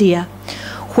in India,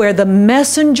 where the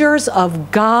messengers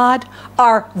of God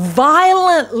are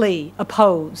violently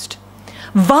opposed,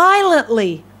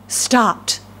 violently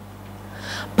stopped.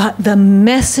 But the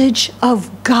message of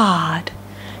God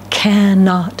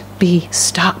cannot be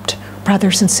stopped,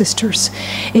 brothers and sisters.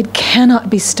 It cannot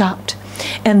be stopped.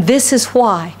 And this is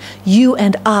why you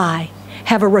and I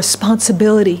have a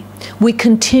responsibility. We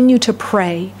continue to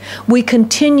pray. We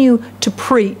continue to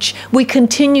preach. We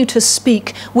continue to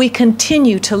speak. We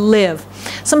continue to live.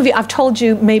 Some of you, I've told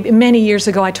you, maybe many years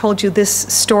ago, I told you this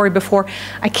story before.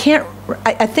 I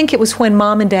think it was when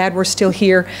Mom and Dad were still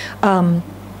here,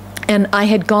 and I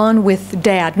had gone with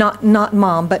Dad, not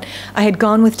Mom, but I had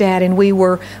gone with Dad, and we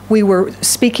were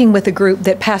speaking with a group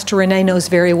that Pastor Renee knows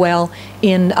very well.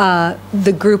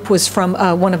 The group was from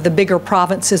one of the bigger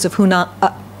provinces of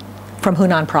from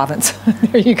Hunan province.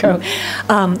 There you go.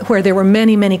 Where there were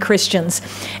many, many Christians.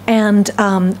 And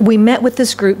we met with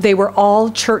this group. They were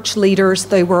all church leaders.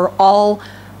 They were all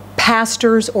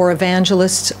pastors or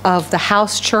evangelists of the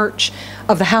house church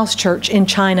in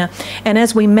China. And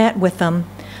as we met with them,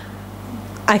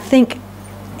 I think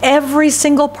every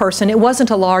single person, it wasn't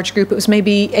a large group, it was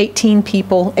maybe 18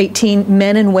 people, 18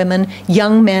 men and women,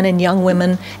 young men and young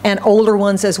women, and older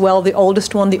ones as well. The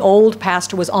oldest one, the old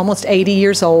pastor, was almost 80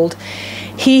 years old.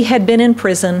 He had been in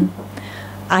prison.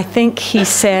 I think he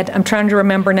said, I'm trying to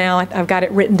remember now, I've got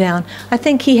it written down, I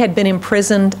think he had been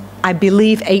imprisoned, I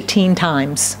believe, 18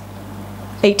 times.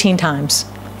 18 times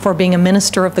for being a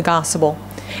minister of the gospel.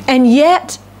 And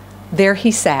yet, there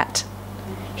he sat.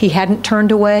 He hadn't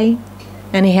turned away,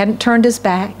 and he hadn't turned his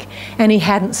back, and he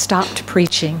hadn't stopped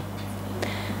preaching.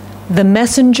 The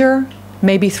messenger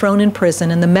may be thrown in prison,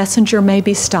 and the messenger may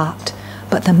be stopped,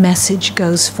 but the message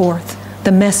goes forth.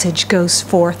 The message goes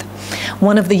forth.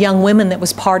 One of the young women that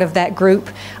was part of that group,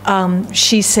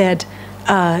 she said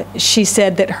that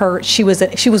she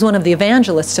was one of the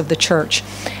evangelists of the church,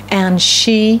 and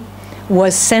she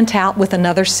was sent out with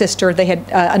another sister. They had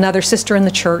another sister in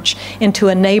the church into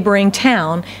a neighboring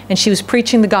town, and she was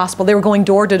preaching the gospel. They were going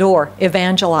door to door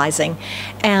evangelizing,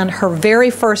 and her very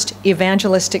first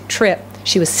evangelistic trip,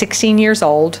 she was 16 years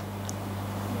old.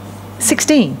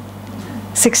 16,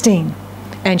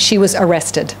 and she was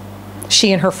arrested.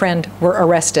 She and her friend were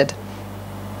arrested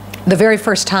the very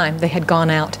first time they had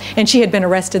gone out. And she had been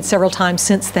arrested several times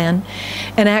since then.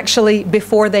 And actually,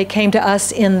 before they came to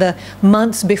us, in the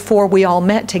months before we all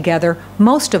met together,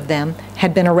 most of them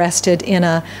had been arrested in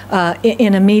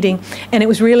a meeting. And it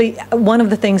was really one of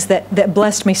the things that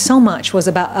blessed me so much was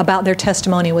about their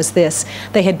testimony was this.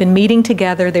 They had been meeting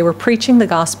together, they were preaching the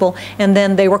gospel, and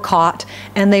then they were caught,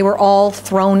 and they were all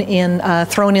thrown in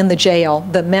the jail.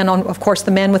 The men, of course, the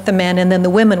men with the men, and then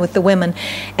the women with the women.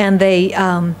 And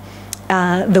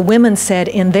the women said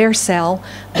in their cell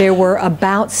there were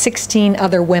about 16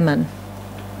 other women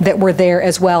that were there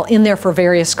as well, in there for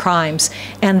various crimes.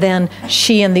 And then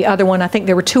she and the other one, I think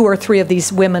there were 2 or 3 of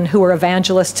these women who were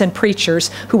evangelists and preachers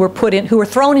who were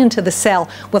thrown into the cell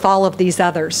with all of these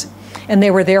others. And they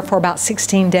were there for about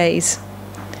 16 days.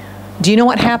 Do you know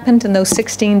what happened in those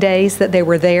 16 days that they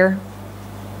were there?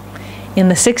 In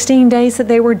the 16 days that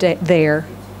they were there,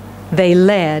 they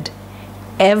led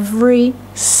every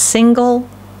single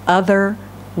other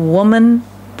woman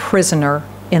prisoner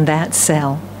in that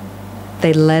cell.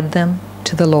 They led them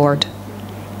to the Lord.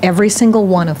 Every single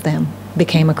one of them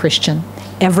became a Christian.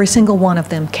 Every single one of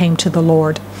them came to the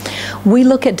Lord. We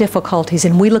look at difficulties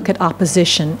and we look at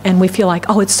opposition and we feel like,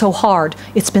 oh, it's so hard,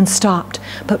 it's been stopped.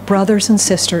 But brothers and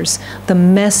sisters, the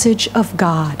message of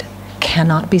God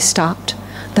cannot be stopped.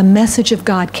 The message of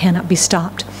God cannot be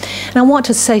stopped. And I want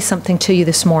to say something to you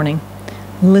this morning.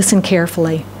 Listen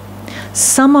carefully.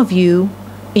 Some of you,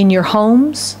 in your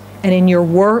homes and in your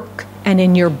work and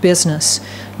in your business,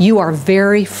 you are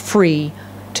very free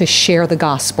to share the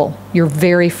gospel. You're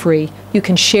very free. You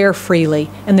can share freely,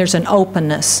 and there's an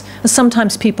openness.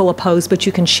 Sometimes people oppose, but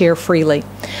you can share freely.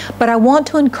 But I want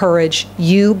to encourage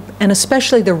you, and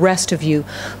especially the rest of you,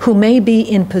 who may be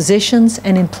in positions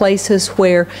and in places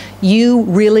where you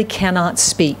really cannot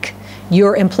speak.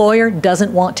 Your employer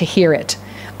doesn't want to hear it.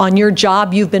 On your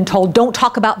job, you've been told, don't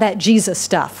talk about that Jesus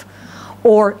stuff.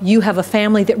 Or you have a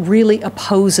family that really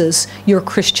opposes your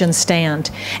Christian stand.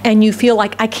 And you feel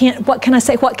like, I can't, what can I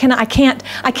say?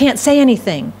 I can't say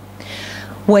anything.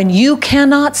 When you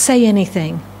cannot say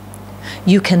anything,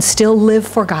 you can still live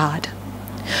for God.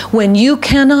 When you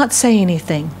cannot say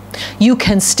anything, you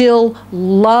can still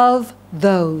love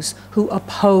those who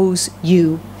oppose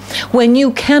you. When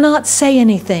you cannot say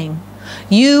anything,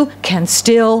 you can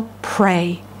still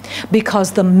pray,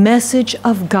 because the message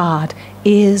of God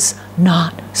is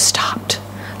not stopped.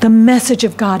 The message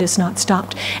of God is not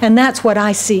stopped. And that's what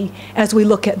I see as we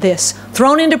look at this.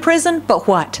 Thrown into prison, but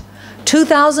what?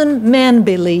 2,000 men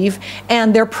believe,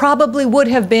 and there probably would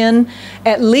have been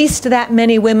at least that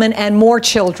many women and more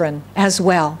children as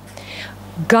well.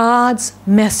 God's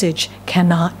message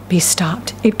cannot be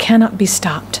stopped. It cannot be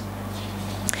stopped.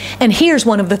 And here's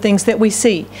one of the things that we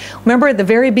see. Remember at the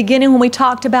very beginning when we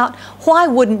talked about why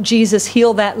wouldn't Jesus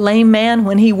heal that lame man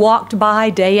when he walked by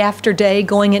day after day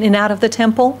going in and out of the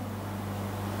temple?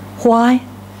 Why?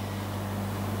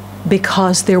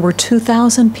 Because there were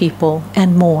 2,000 people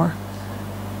and more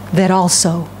that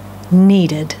also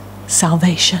needed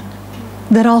salvation.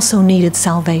 That also needed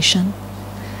salvation.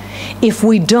 If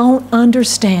we don't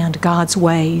understand God's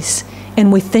ways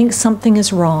and we think something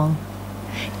is wrong,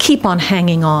 keep on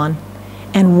hanging on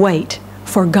and wait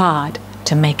for God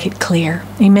to make it clear.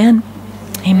 Amen?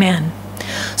 Amen.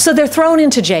 So they're thrown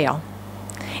into jail.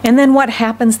 And then what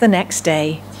happens the next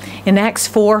day? In Acts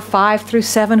 4, 5 through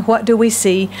 7, what do we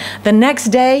see? The next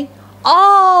day,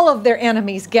 all of their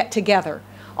enemies get together.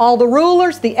 All the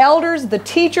rulers, the elders, the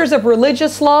teachers of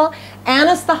religious law,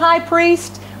 Annas the high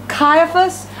priest,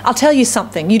 Caiaphas. I'll tell you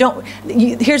something.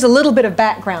 Here's a little bit of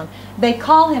background. They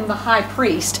call him the high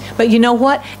priest, but you know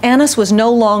what? Annas was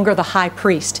no longer the high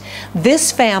priest.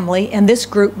 This family and this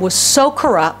group was so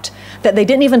corrupt that they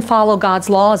didn't even follow God's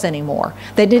laws anymore.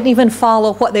 They didn't even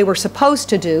follow what they were supposed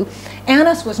to do.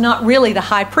 Annas was not really the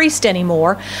high priest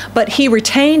anymore, but he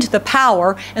retained the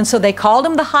power, and so they called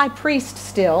him the high priest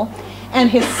still.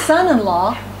 And his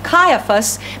son-in-law,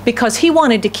 Caiaphas, because he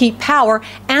wanted to keep power,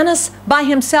 Annas by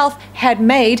himself had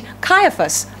made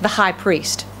Caiaphas the high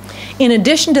priest. In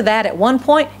addition to that, at one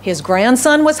point, his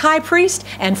grandson was high priest,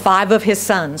 and 5 of his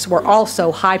sons were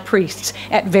also high priests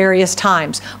at various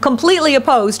times, completely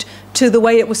opposed to the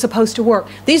way it was supposed to work.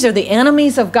 These are the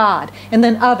enemies of God. And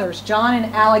then others, John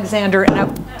and Alexander,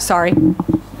 sorry,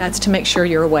 that's to make sure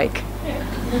you're awake.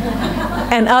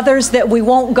 And others that we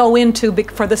won't go into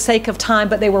for the sake of time,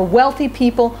 but they were wealthy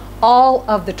people, all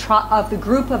of the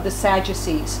group of the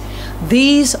Sadducees.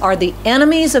 These are the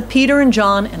enemies of Peter and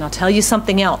John, and I'll tell you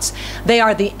something else. They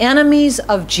are the enemies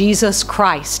of Jesus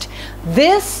Christ.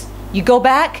 This, you go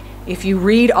back, if you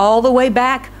read all the way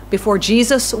back before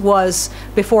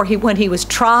when he was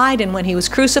tried and when he was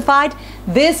crucified,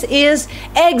 this is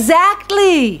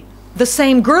exactly the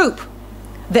same group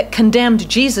that condemned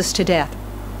Jesus to death.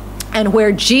 And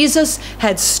where Jesus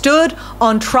had stood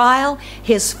on trial,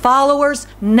 his followers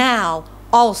now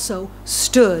also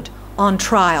stood on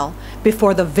trial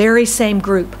before the very same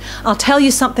group. I'll tell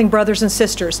you something, brothers and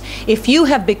sisters. If you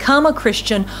have become a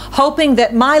Christian hoping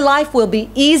that my life will be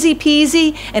easy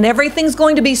peasy and everything's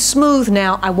going to be smooth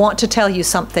now, I want to tell you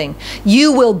something.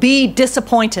 You will be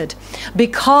disappointed,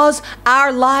 because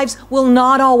our lives will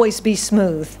not always be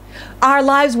smooth. Our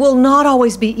lives will not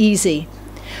always be easy.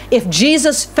 If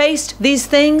Jesus faced these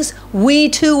things, we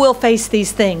too will face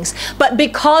these things. But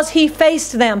because he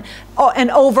faced them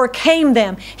and overcame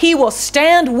them, he will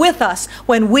stand with us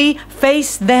when we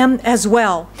face them as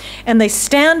well. And they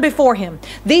stand before him.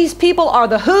 These people are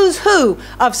the who's who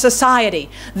of society.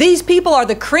 These people are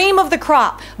the cream of the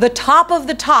crop, the top of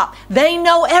the top. They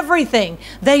know everything.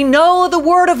 They know the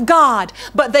Word of God,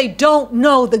 but they don't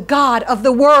know the God of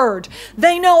the Word.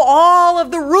 They know all of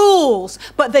the rules,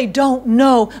 but they don't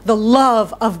know the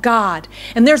love of God.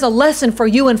 And there's a lesson for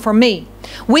you and for me.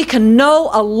 We can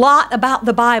know a lot about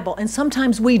the Bible, and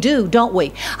sometimes we do, don't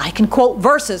we? I can quote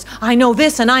verses. I know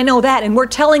this and I know that, and we're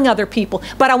telling other people.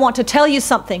 But I want to tell you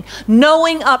something.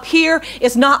 Knowing up here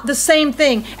is not the same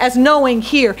thing as knowing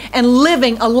here and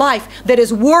living a life that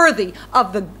is worthy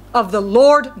of the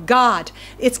Lord God.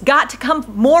 It's got to come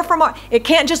more from it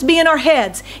can't just be in our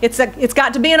heads. It's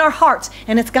got to be in our hearts,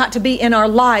 and it's got to be in our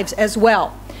lives as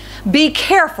well. Be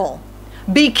careful.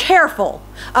 Be careful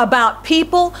about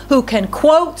people who can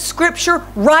quote Scripture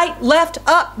right, left,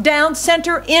 up, down,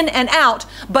 center, in, and out,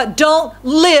 but don't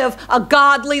live a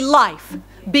godly life.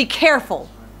 Be careful.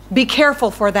 Be careful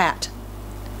for that.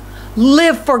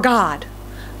 Live for God.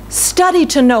 Study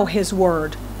to know His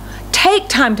Word. Take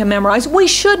time to memorize. We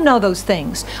should know those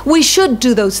things. We should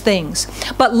do those things.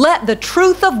 But let the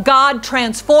truth of God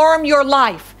transform your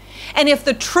life. And if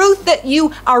the truth that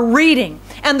you are reading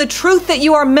and the truth that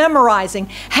you are memorizing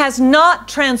has not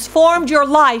transformed your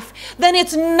life, then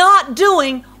it's not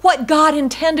doing what God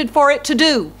intended for it to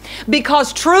do.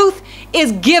 Because truth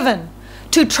is given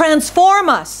to transform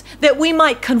us, that we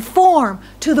might conform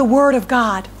to the Word of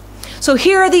God. So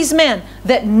here are these men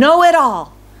that know it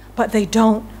all, but they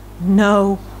don't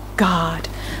know God.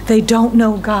 They don't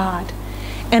know God.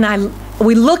 And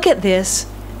we look at this,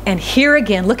 and here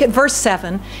again, look at verse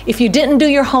 7. If you didn't do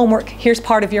your homework, here's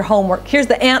part of your homework. Here's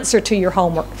the answer to your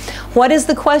homework. What is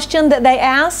the question that they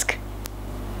ask?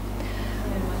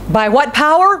 By what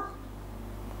power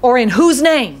or in whose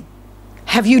name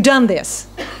have you done this?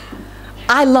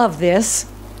 I love this.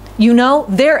 You know,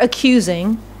 they're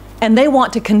accusing and they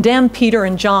want to condemn Peter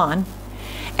and John.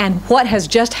 And what has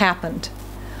just happened?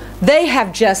 They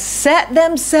have just set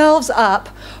themselves up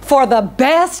for the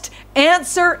best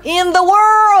answer in the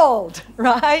world,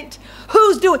 right?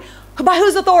 By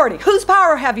whose authority? Whose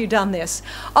power have you done this?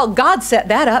 Oh, God set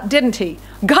that up, didn't He?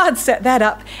 God set that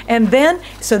up. And then,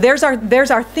 so there's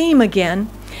our theme again.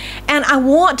 And I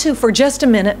want to, for just a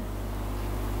minute,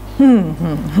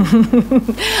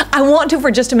 I want to, for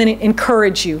just a minute,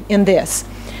 encourage you in this.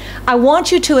 I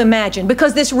want you to imagine,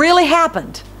 because this really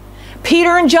happened.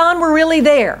 Peter and John were really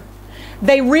there.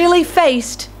 They really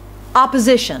faced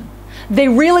opposition. They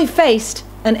really faced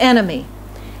an enemy.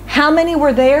 How many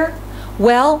were there?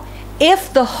 Well,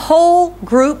 if the whole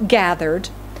group gathered,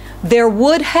 there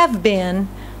would have been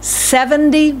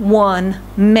 71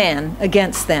 men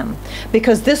against them,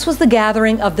 because this was the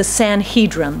gathering of the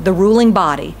Sanhedrin, the ruling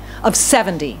body of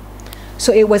 70.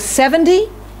 So it was 70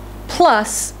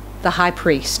 plus the high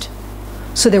priest.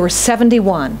 So there were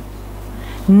 71.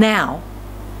 Now,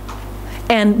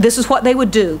 and this is what they would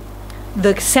do.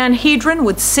 The Sanhedrin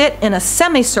would sit in a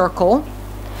semicircle,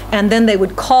 and then they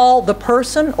would call the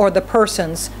person or the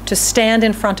persons to stand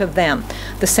in front of them.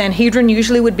 The Sanhedrin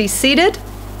usually would be seated,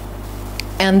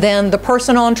 and then the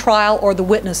person on trial or the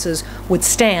witnesses would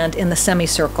stand in the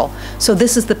semicircle. So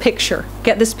this is the picture.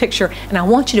 Get this picture, and I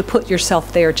want you to put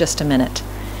yourself there just a minute.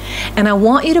 And I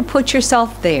want you to put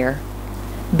yourself there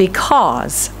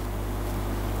because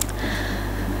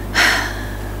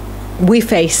we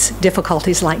face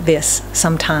difficulties like this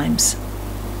sometimes.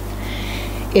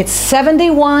 It's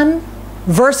 71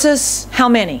 versus how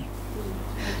many?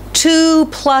 2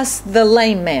 plus the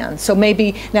lame man. So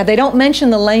maybe, now they don't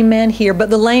mention the lame man here, but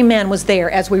the lame man was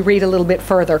there as we read a little bit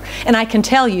further. And I can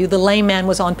tell you the lame man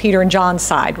was on Peter and John's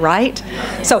side, right?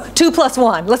 So 2 plus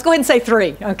 1. Let's go ahead and say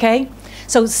 3, okay?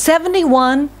 So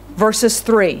 71 versus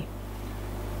 3.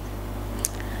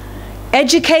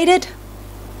 Educated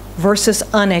versus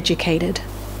uneducated.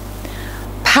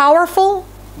 Powerful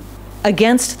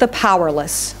against the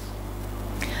powerless.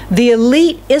 The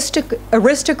elite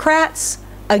aristocrats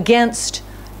against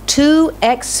 2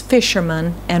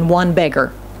 ex-fishermen and 1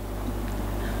 beggar.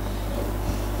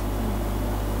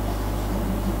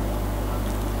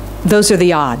 Those are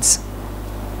the odds.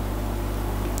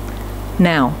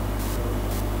 Now,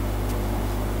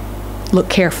 look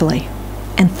carefully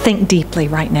and think deeply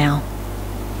right now.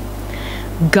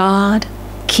 God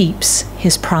keeps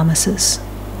His promises.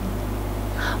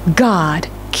 God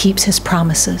keeps His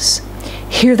promises.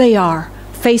 Here they are,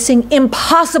 facing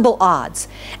impossible odds,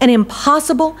 an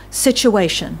impossible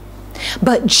situation.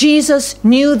 But Jesus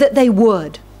knew that they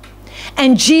would.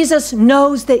 And Jesus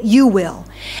knows that you will.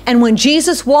 And when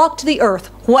Jesus walked the earth,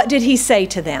 what did He say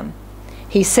to them?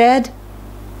 He said,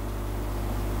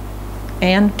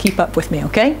 and keep up with me,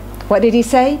 okay? What did He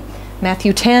say?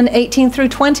 Matthew 10, 18 through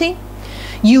 20.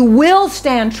 You will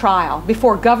stand trial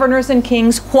before governors and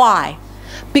kings. Why?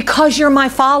 Because you're my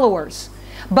followers.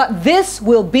 But this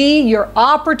will be your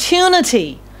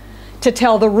opportunity to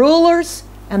tell the rulers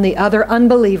and the other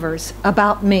unbelievers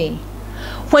about me.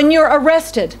 When you're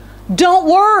arrested, don't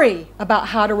worry about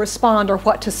how to respond or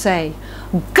what to say.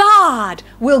 God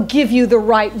will give you the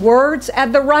right words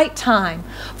at the right time.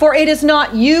 For it is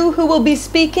not you who will be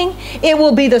speaking, it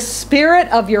will be the Spirit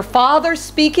of your Father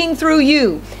speaking through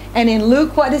you. And in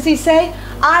Luke, what does He say?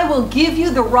 I will give you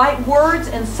the right words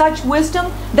and such wisdom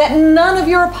that none of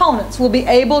your opponents will be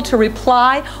able to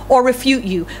reply or refute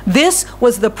you. This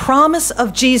was the promise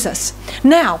of Jesus.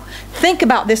 Now, think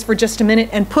about this for just a minute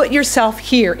and put yourself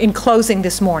here in closing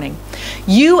this morning.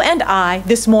 You and I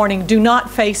this morning do not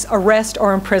face arrest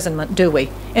or imprisonment, do we?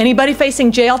 Anybody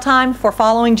facing jail time for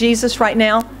following Jesus right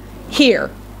now? Here.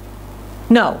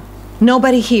 No,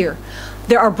 nobody here.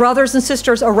 There are brothers and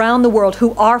sisters around the world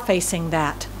who are facing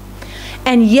that.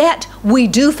 And yet, we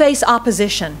do face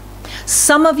opposition.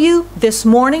 Some of you this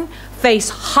morning face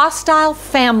hostile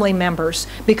family members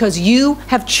because you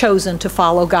have chosen to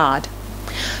follow God.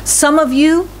 Some of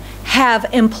you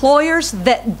have employers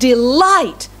that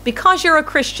delight, because you're a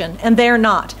Christian and they're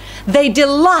not, they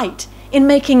delight in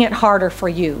making it harder for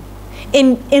you,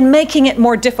 in making it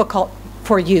more difficult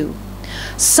for you.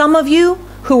 Some of you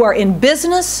who are in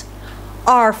business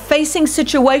are facing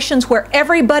situations where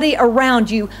everybody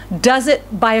around you does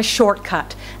it by a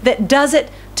shortcut, that does it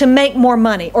to make more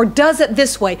money, or does it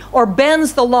this way, or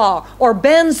bends the law, or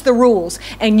bends the rules.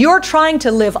 And you're trying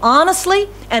to live honestly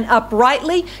and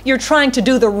uprightly. You're trying to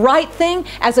do the right thing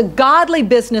as a godly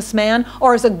businessman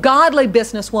or as a godly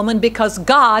businesswoman, because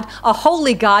God, a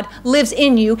holy God, lives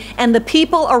in you, and the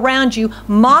people around you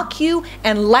mock you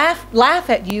and laugh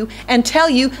at you and tell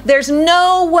you there's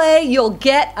no way you'll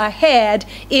get ahead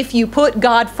if you put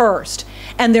God first.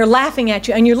 And they're laughing at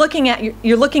you, and you're looking at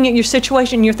your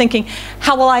situation, and you're thinking,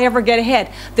 how will I ever get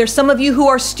ahead? There's some of you who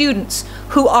are students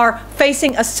who are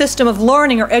facing a system of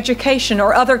learning or education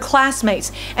or other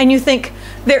classmates, and you think,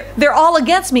 they're all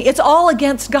against me. It's all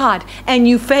against God. And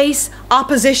you face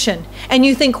opposition, and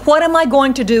you think, what am I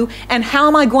going to do, and how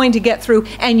am I going to get through?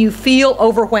 And you feel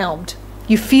overwhelmed.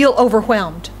 You feel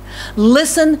overwhelmed.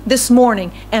 Listen this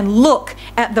morning and look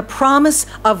at the promise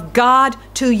of God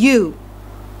to you.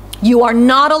 You are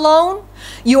not alone.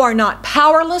 You are not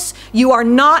powerless. You are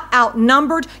not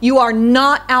outnumbered. You are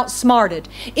not outsmarted.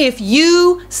 If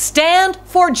you stand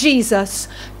for Jesus,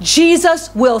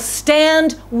 Jesus will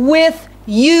stand with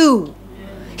you.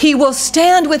 He will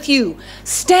stand with you.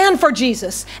 Stand for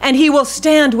Jesus, and He will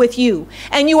stand with you.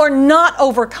 And you are not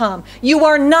overcome. You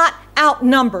are not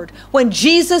outnumbered. When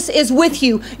Jesus is with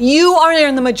you, you are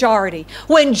in the majority.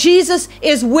 When Jesus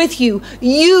is with you,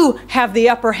 you have the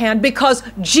upper hand because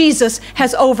Jesus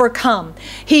has overcome.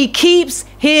 He keeps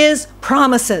His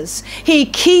promises. He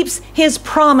keeps His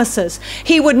promises.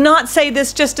 He would not say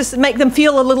this just to make them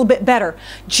feel a little bit better.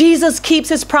 Jesus keeps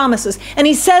His promises. And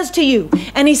He says to you,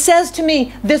 and He says to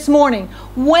me this morning,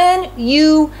 when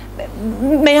you,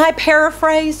 may I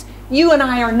paraphrase? You and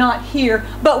I are not here,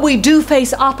 but we do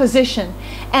face opposition.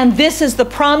 And this is the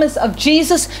promise of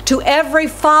Jesus to every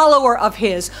follower of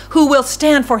His who will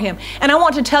stand for Him. And I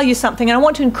want to tell you something, and I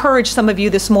want to encourage some of you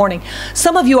this morning.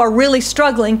 Some of you are really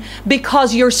struggling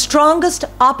because your strongest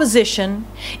opposition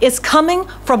is coming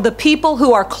from the people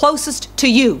who are closest to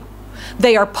you.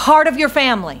 They are part of your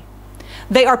family.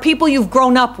 They are people you've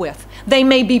grown up with. They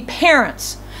may be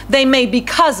parents. They may be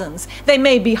cousins, they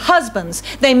may be husbands,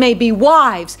 they may be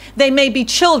wives, they may be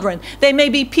children, they may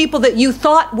be people that you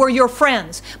thought were your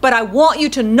friends. But I want you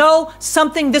to know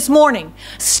something this morning.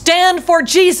 Stand for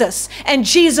Jesus, and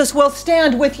Jesus will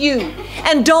stand with you.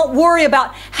 And don't worry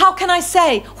about, how can I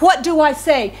say? What do I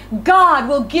say? God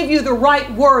will give you the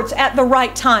right words at the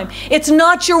right time. It's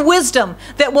not your wisdom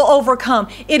that will overcome.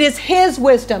 It is His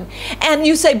wisdom. And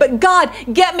you say, but God,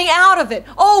 get me out of it.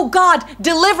 Oh God,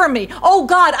 deliver me. Oh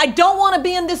God, I don't want to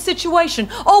be in this situation.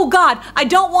 Oh God, I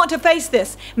don't want to face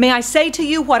this. May I say to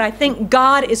you what I think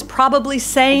God is probably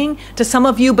saying to some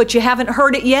of you, but you haven't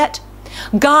heard it yet?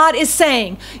 God is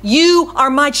saying, you are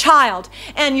my child,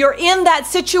 and you're in that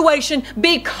situation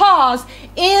because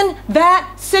in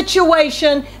that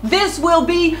situation, this will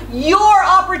be your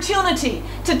opportunity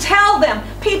to tell them,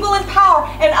 people in power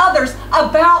and others,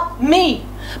 about me.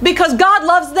 Because God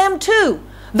loves them too.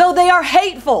 Though they are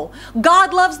hateful,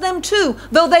 God loves them too,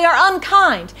 though they are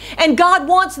unkind. And God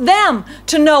wants them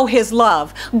to know His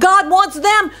love. God wants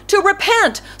them to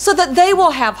repent so that they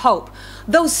will have hope.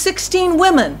 Those 16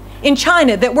 women in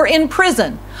China that were in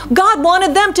prison, God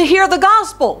wanted them to hear the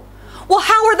gospel. Well,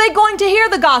 how are they going to hear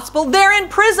the gospel? They're in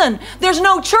prison. There's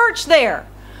no church there.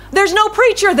 There's no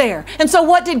preacher there. And so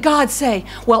what did God say?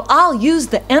 Well, I'll use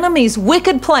the enemy's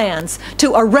wicked plans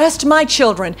to arrest my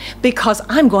children because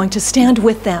I'm going to stand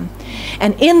with them.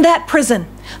 And in that prison,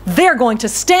 they're going to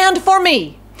stand for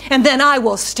me. And then I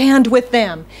will stand with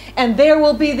them. And there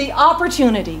will be the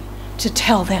opportunity to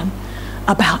tell them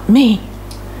about me,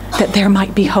 that there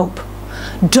might be hope.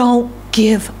 Don't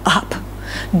give up.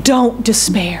 Don't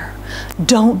despair.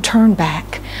 Don't turn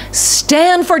back.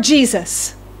 Stand for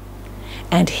Jesus,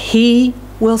 and He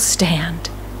will stand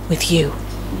with you.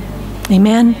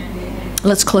 Amen?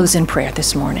 Let's close in prayer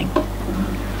this morning.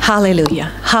 Hallelujah.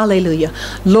 Hallelujah.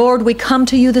 Lord, we come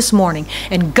to you this morning,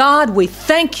 and God, we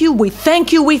thank you, we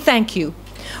thank you, we thank you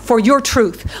for your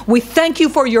truth. We thank you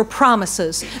for your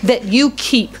promises that you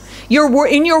keep.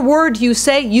 In your word, you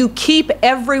say you keep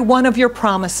every one of your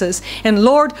promises. And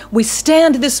Lord, we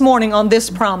stand this morning on this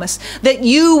promise that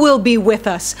you will be with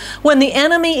us when the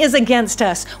enemy is against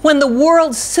us, when the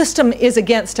world system is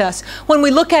against us, when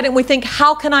we look at it and we think,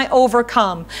 how can I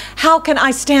overcome? How can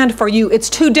I stand for you? It's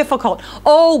too difficult.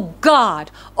 Oh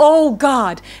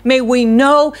God, may we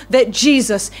know that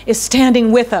Jesus is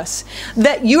standing with us,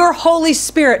 that your Holy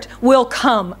Spirit will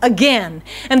come again,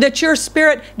 and that your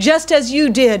Spirit, just as you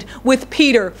did with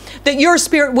Peter, that your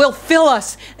Spirit will fill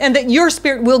us, and that your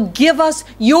Spirit will give us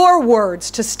your words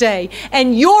to stay,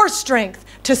 and your strength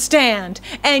to stand,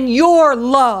 and your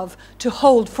love to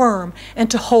hold firm and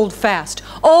to hold fast.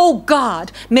 Oh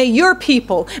God, may your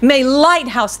people, may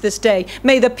Lighthouse this day,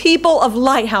 may the people of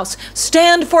Lighthouse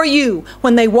stand for you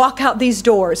when they walk out these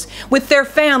doors, with their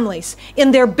families,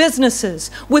 in their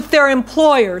businesses, with their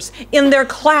employers, in their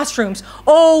classrooms.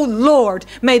 Oh Lord,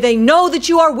 may they know that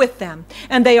you are with them,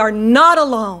 and they are not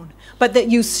alone, but that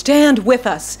you stand with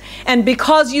us. And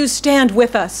because you stand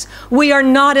with us, we are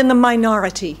not in the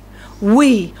minority.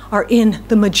 We are in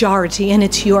the majority, and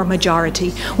it's your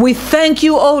majority. We thank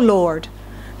you, O Lord,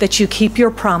 that you keep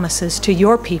your promises to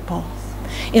your people.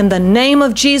 In the name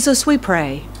of Jesus we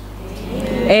pray.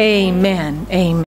 Amen. Amen.